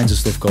 all kinds of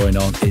stuff going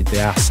on.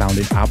 They are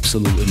sounding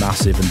absolutely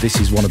massive, and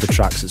this is one of the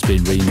tracks that's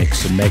been remixed,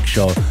 so make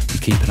sure you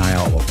keep an eye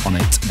out on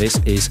it. This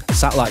is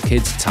Satellite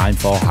Kidz, Time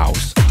for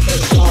House.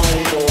 It's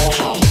time for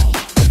house.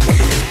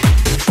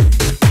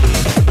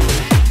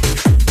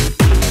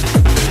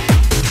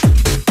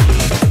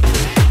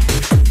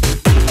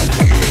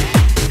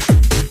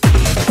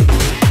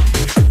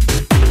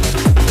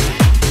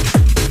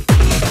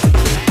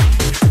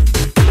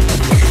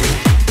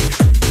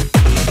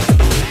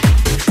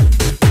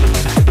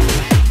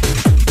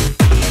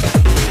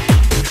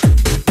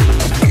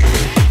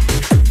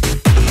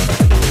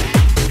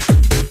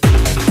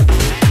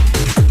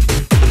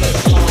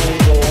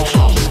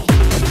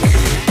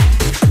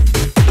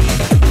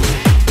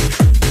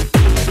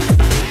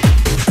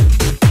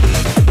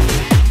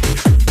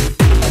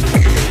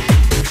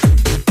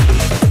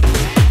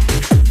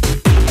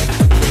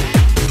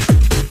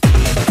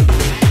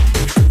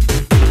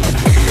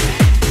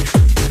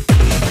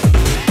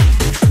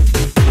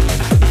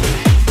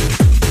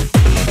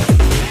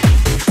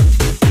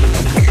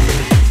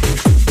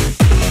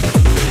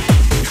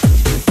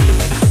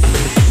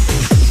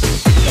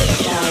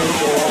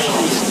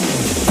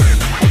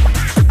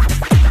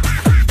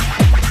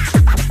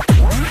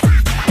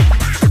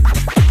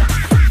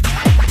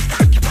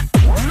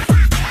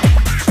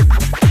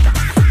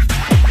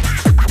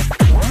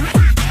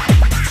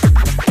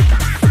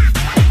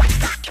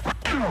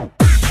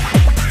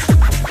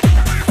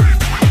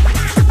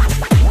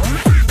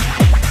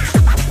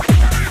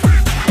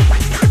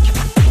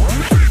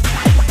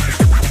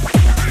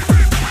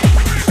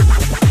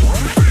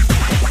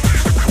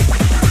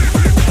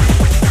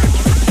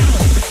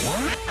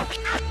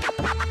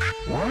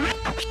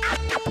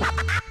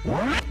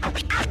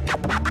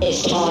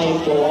 It's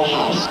time for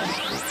house.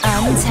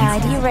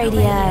 Untidy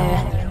Radio.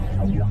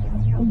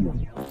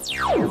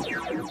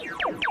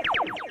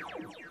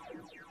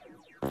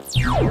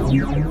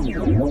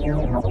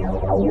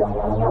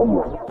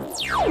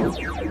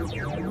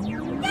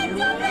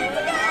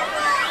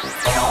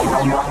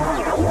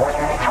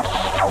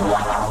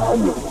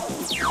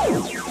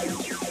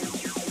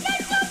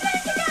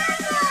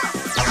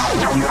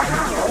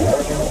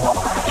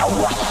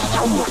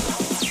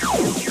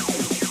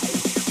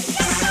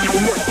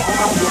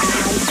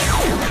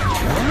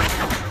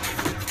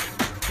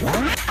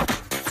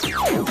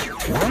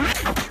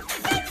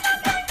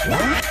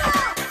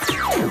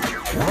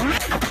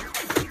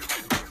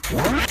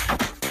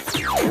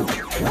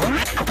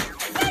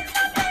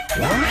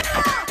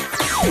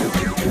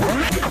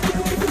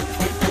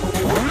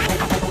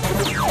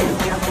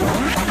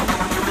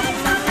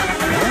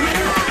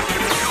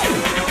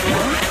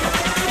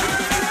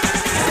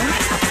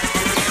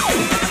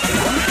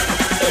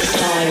 It's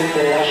time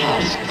for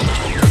house.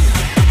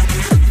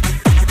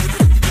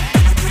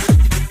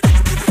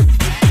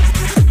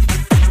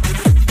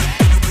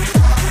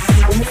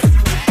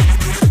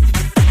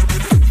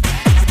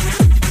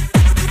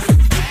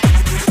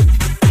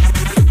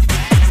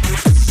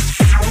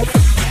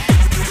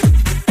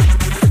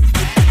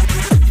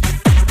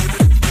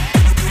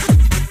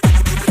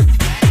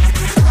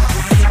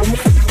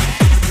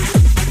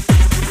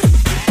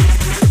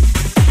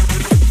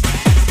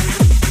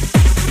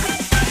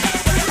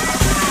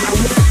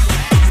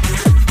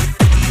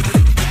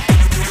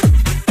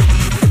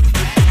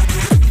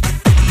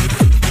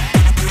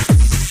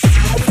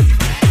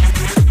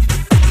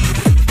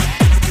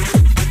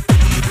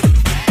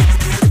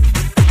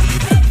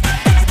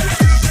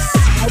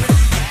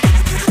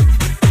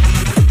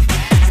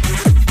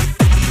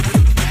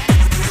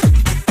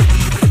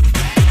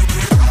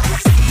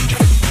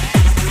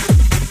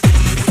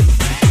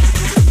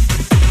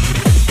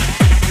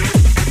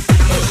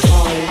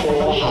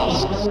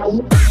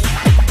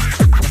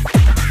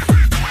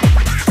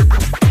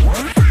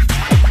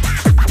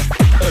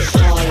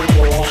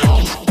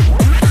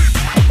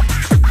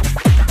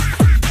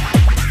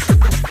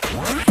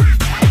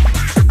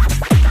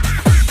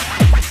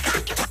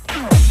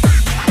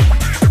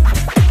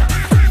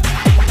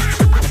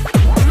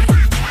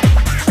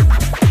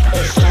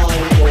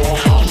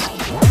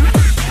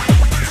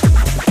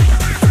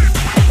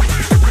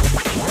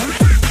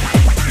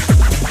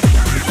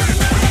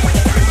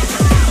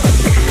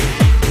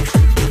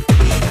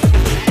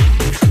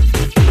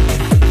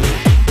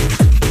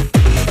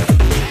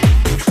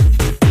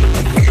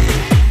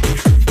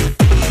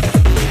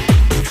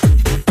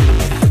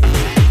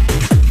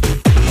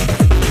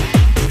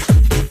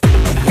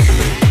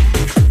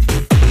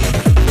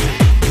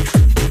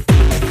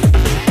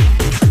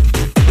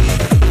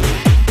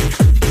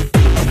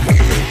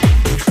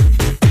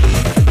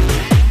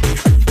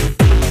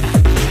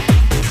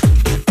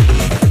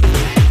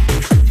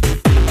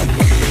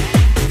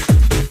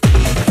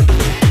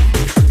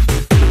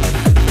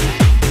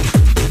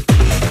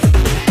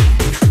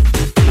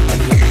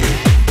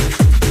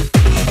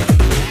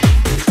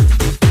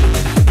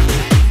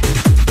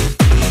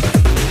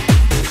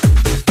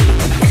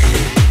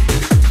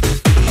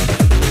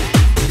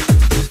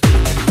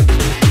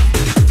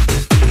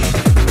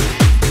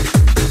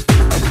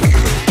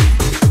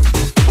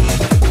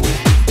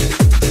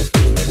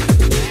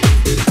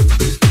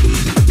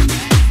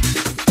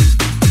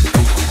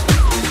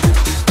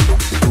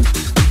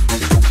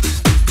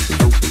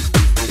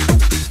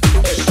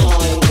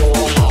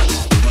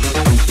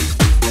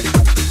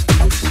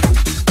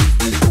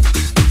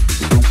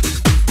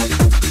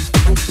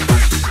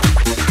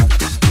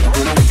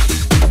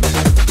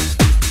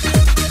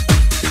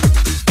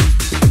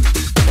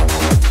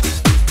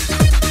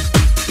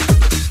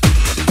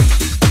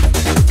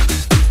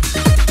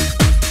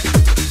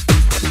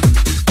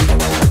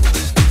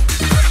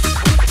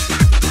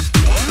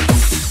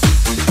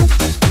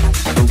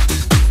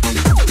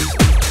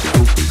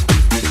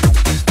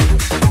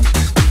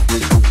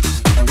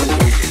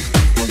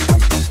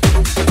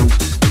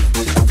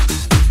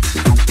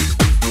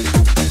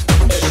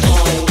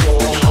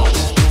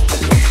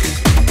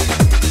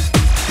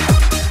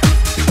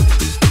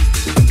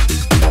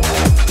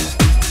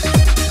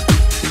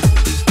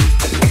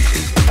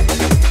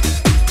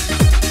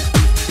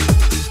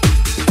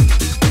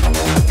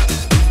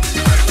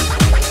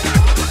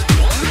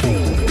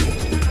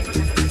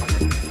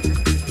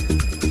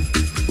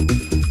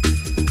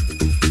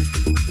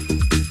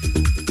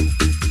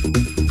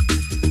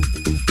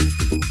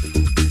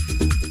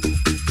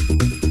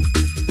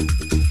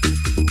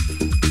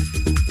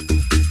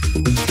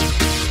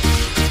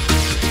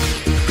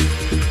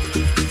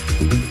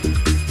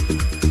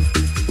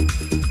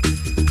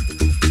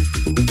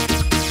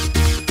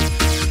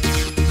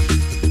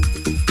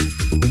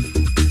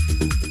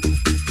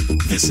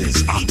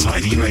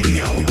 Untidy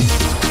Radio.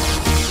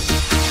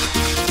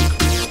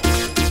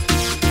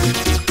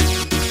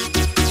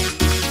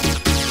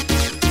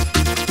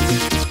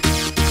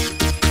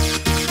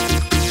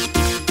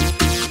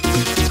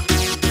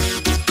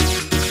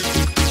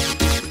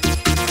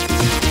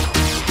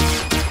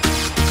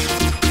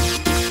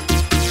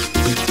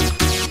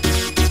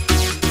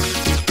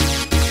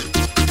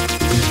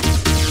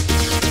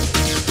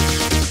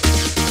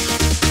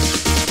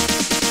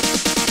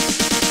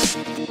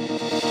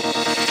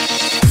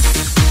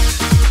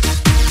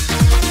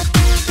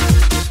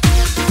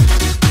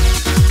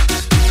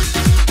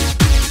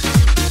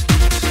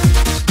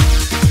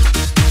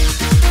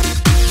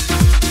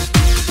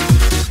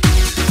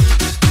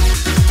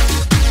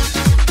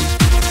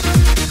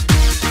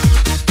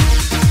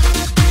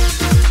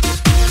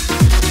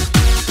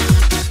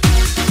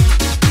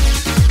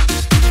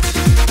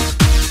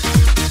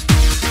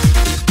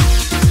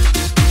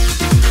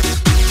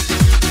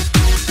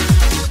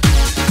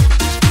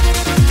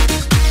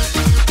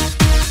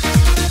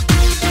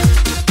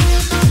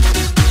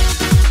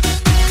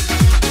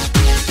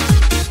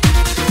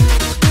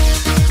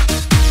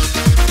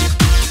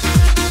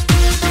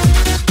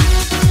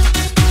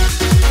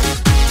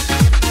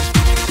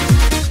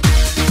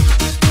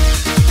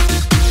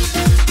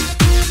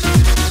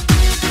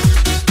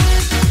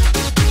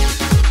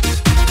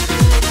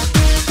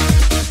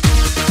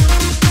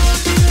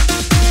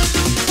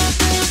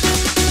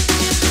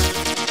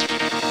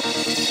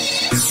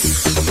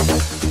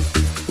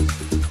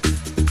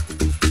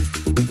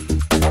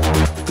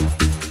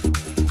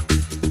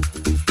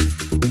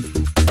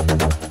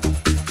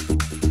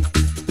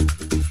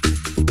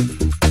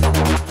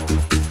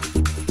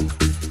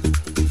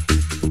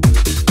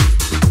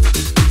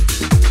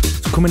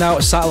 Coming out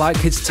of Satellite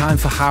Kidz, Time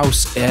for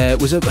House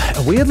was a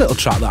weird little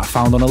track that I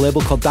found on a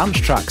label called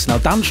Trax. Now,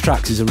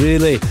 Trax is a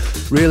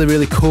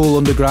really cool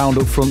underground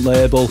upfront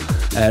label.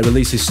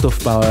 Releases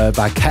stuff by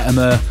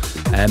Ketama,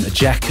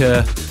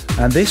 Ejeka,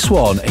 and this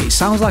one, it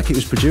sounds like it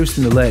was produced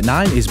in the late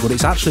 90s, but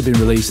it's actually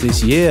been released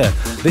this year.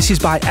 This is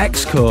by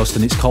Xcoast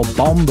and it's called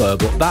Bomba,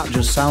 but that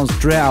just sounds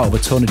straight out of a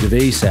Tony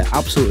DeVee set.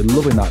 Absolutely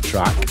loving that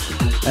track.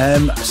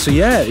 So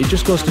yeah, it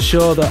just goes to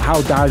show that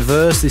how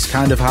diverse this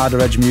kind of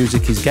harder edge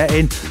music is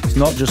getting. It's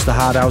not just the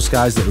hard house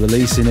guys that are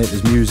releasing it.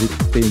 There's music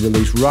being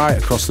released right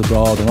across the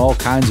board on all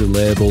kinds of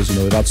labels. You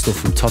know, we've had stuff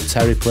from Todd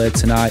Terry played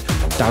tonight,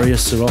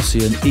 Darius,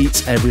 Syrossian,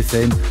 Eats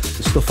Everything,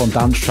 the stuff on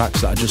dance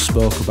tracks that I just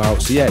spoke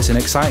about. So yeah, it's an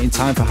exciting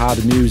time for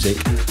harder music.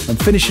 And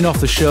finishing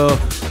off the show,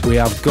 we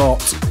have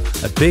got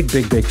a big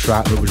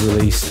track that was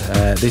released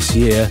this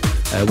year,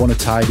 one of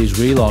Tidy's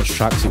relaunch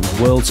tracks. It was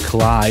Worlds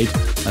Collide,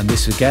 and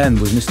this again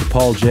was Mr.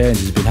 Paul James.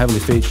 He's been heavily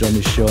featured on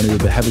this show and he will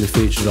be heavily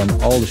featured on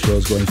all the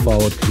shows going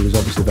forward because he was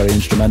obviously very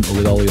instrumental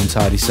with all the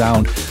Untidy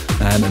sound,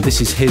 and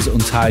this is his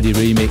Untidy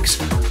remix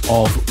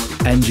of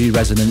NG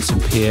Rezonance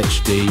and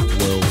PhD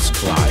Worlds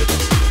Collide.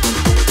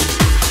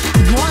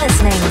 You're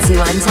listening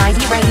to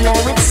Untidy Radio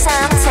with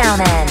Sam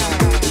Townend.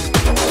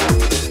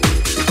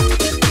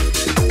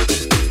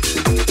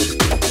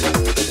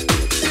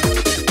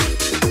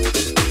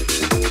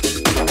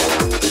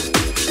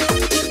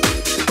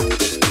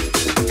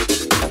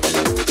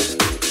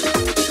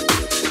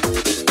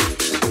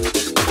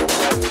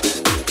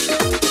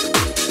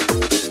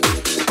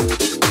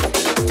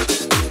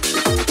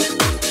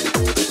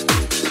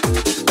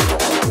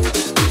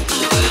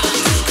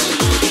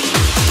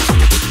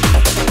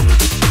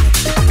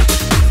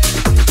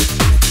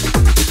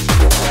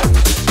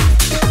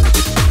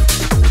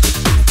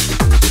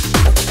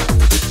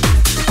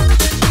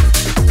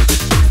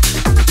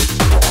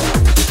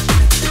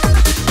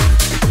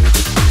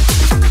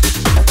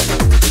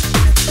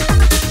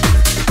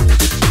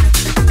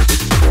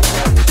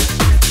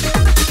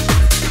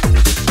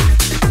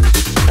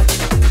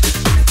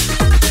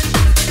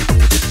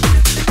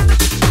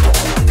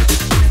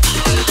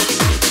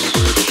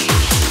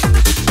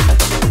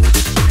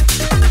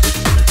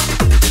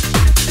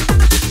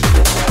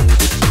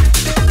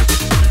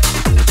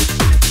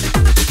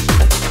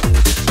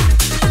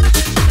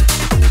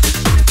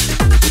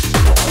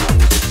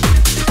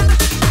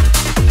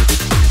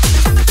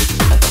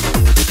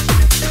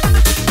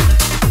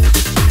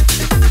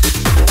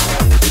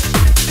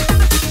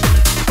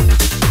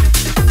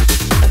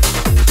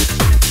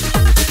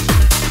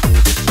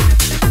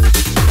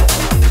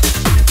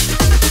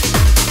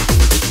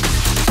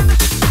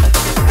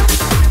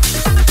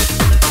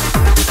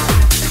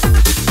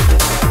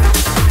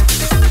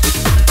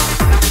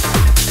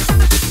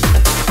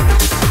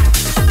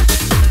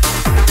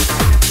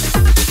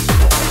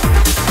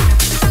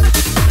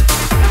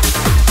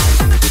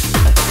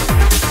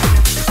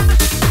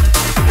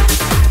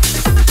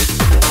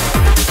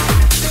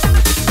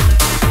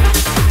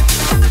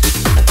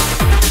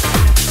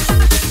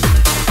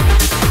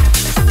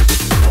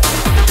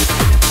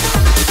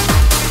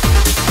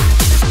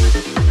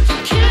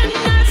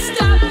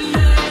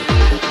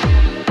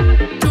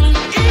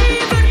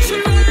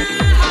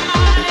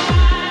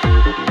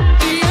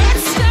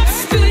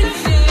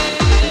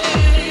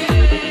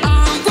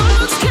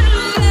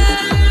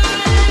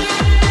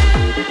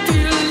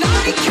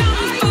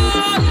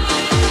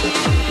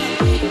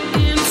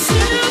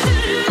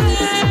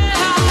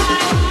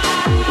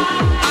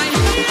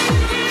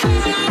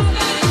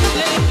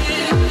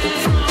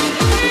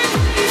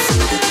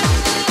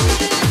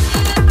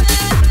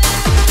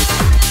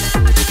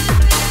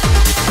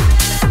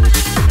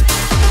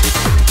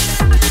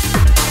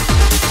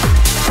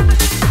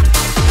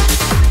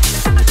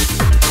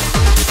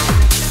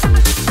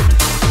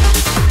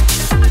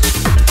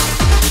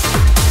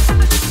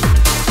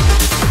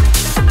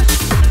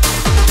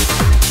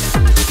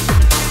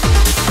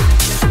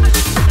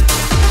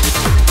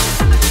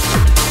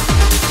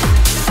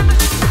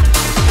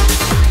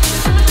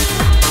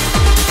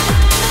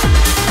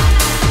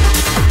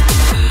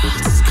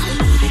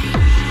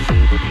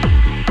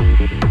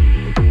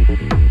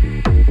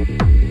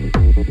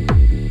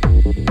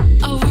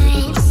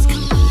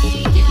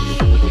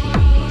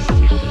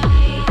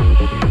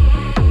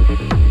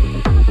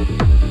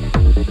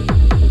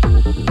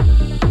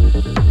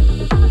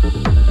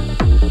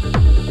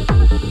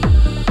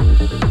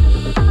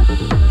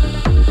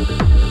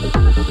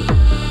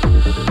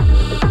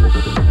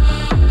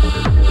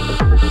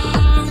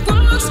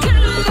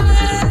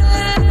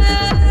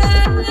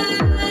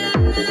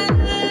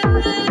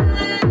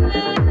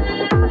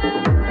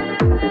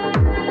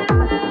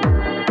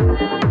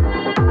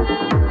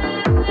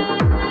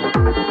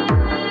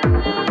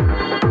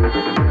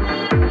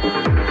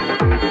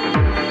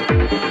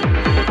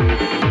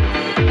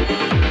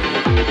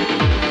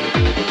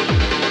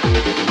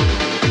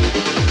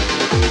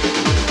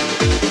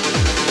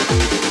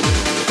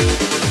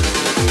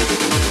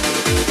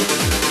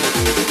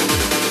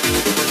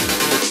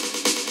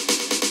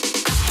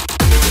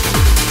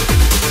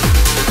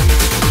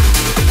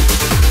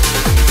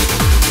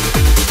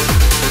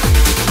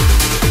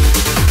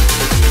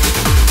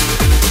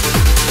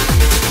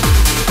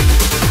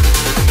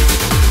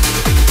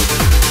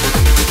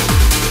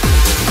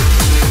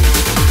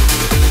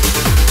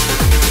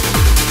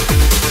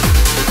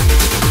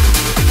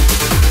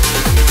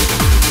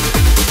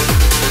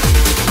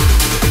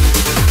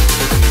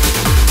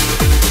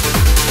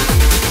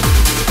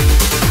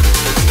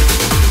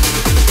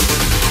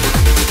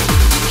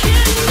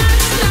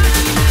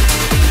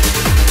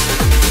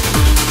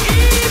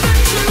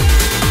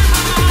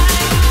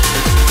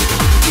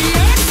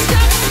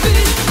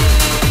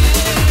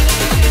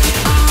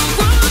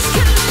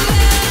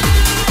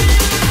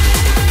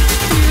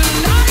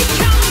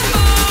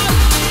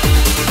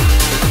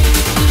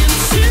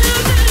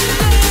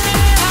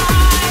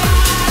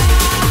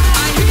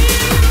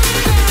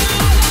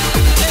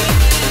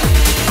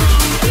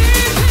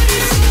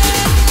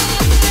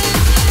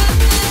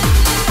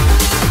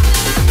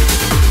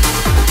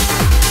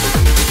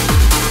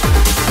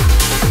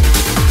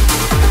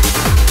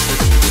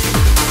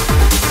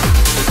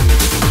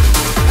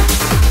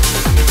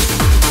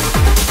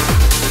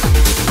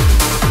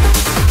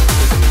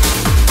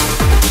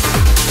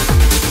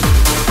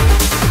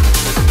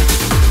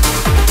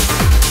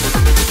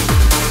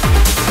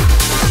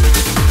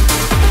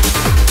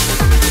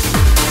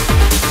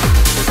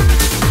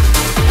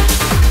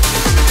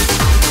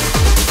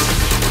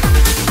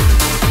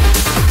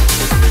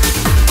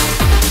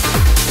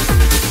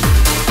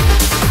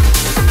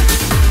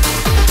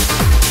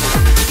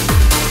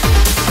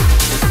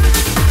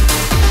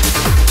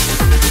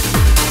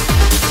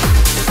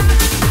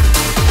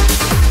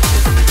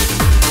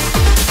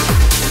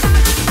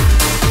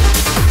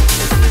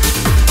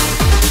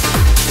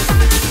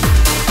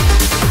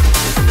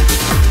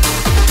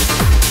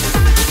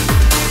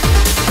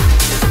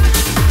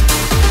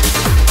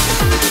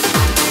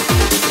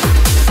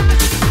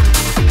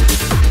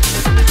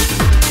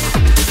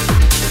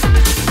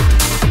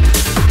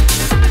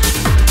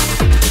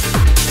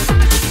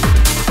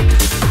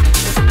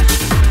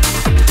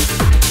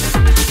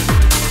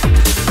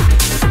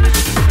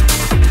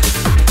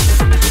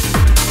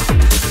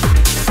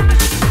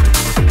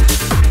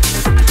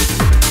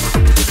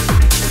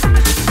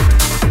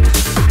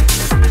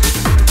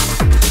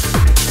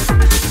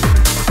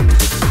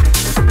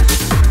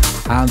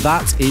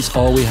 that is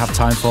all we have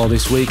time for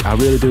this week. I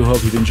really do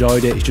hope you've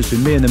enjoyed it. It's just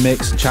been me in the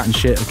mix and chatting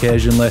shit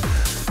occasionally.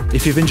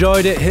 If you've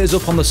enjoyed it, hit us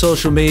up on the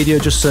social media,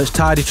 just search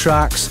Tidy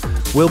Trax.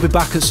 We'll be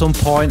back at some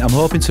point. I'm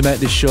hoping to make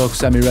this show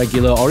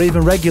semi-regular or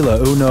even regular,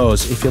 who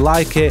knows. If you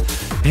like it,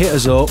 hit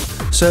us up.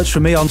 Search for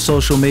me on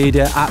social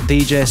media at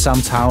DJ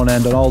Sam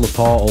Townend on all the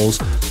portals,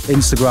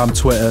 Instagram,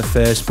 Twitter,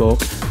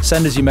 Facebook.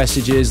 Send us your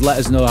messages, let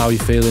us know how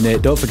you're feeling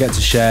it. Don't forget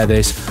to share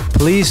this.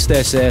 Please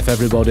stay safe,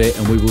 everybody,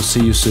 and we will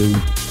see you soon.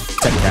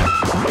 Take care.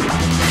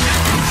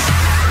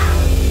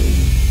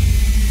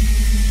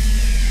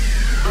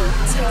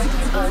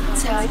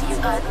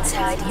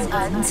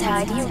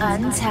 Untidy.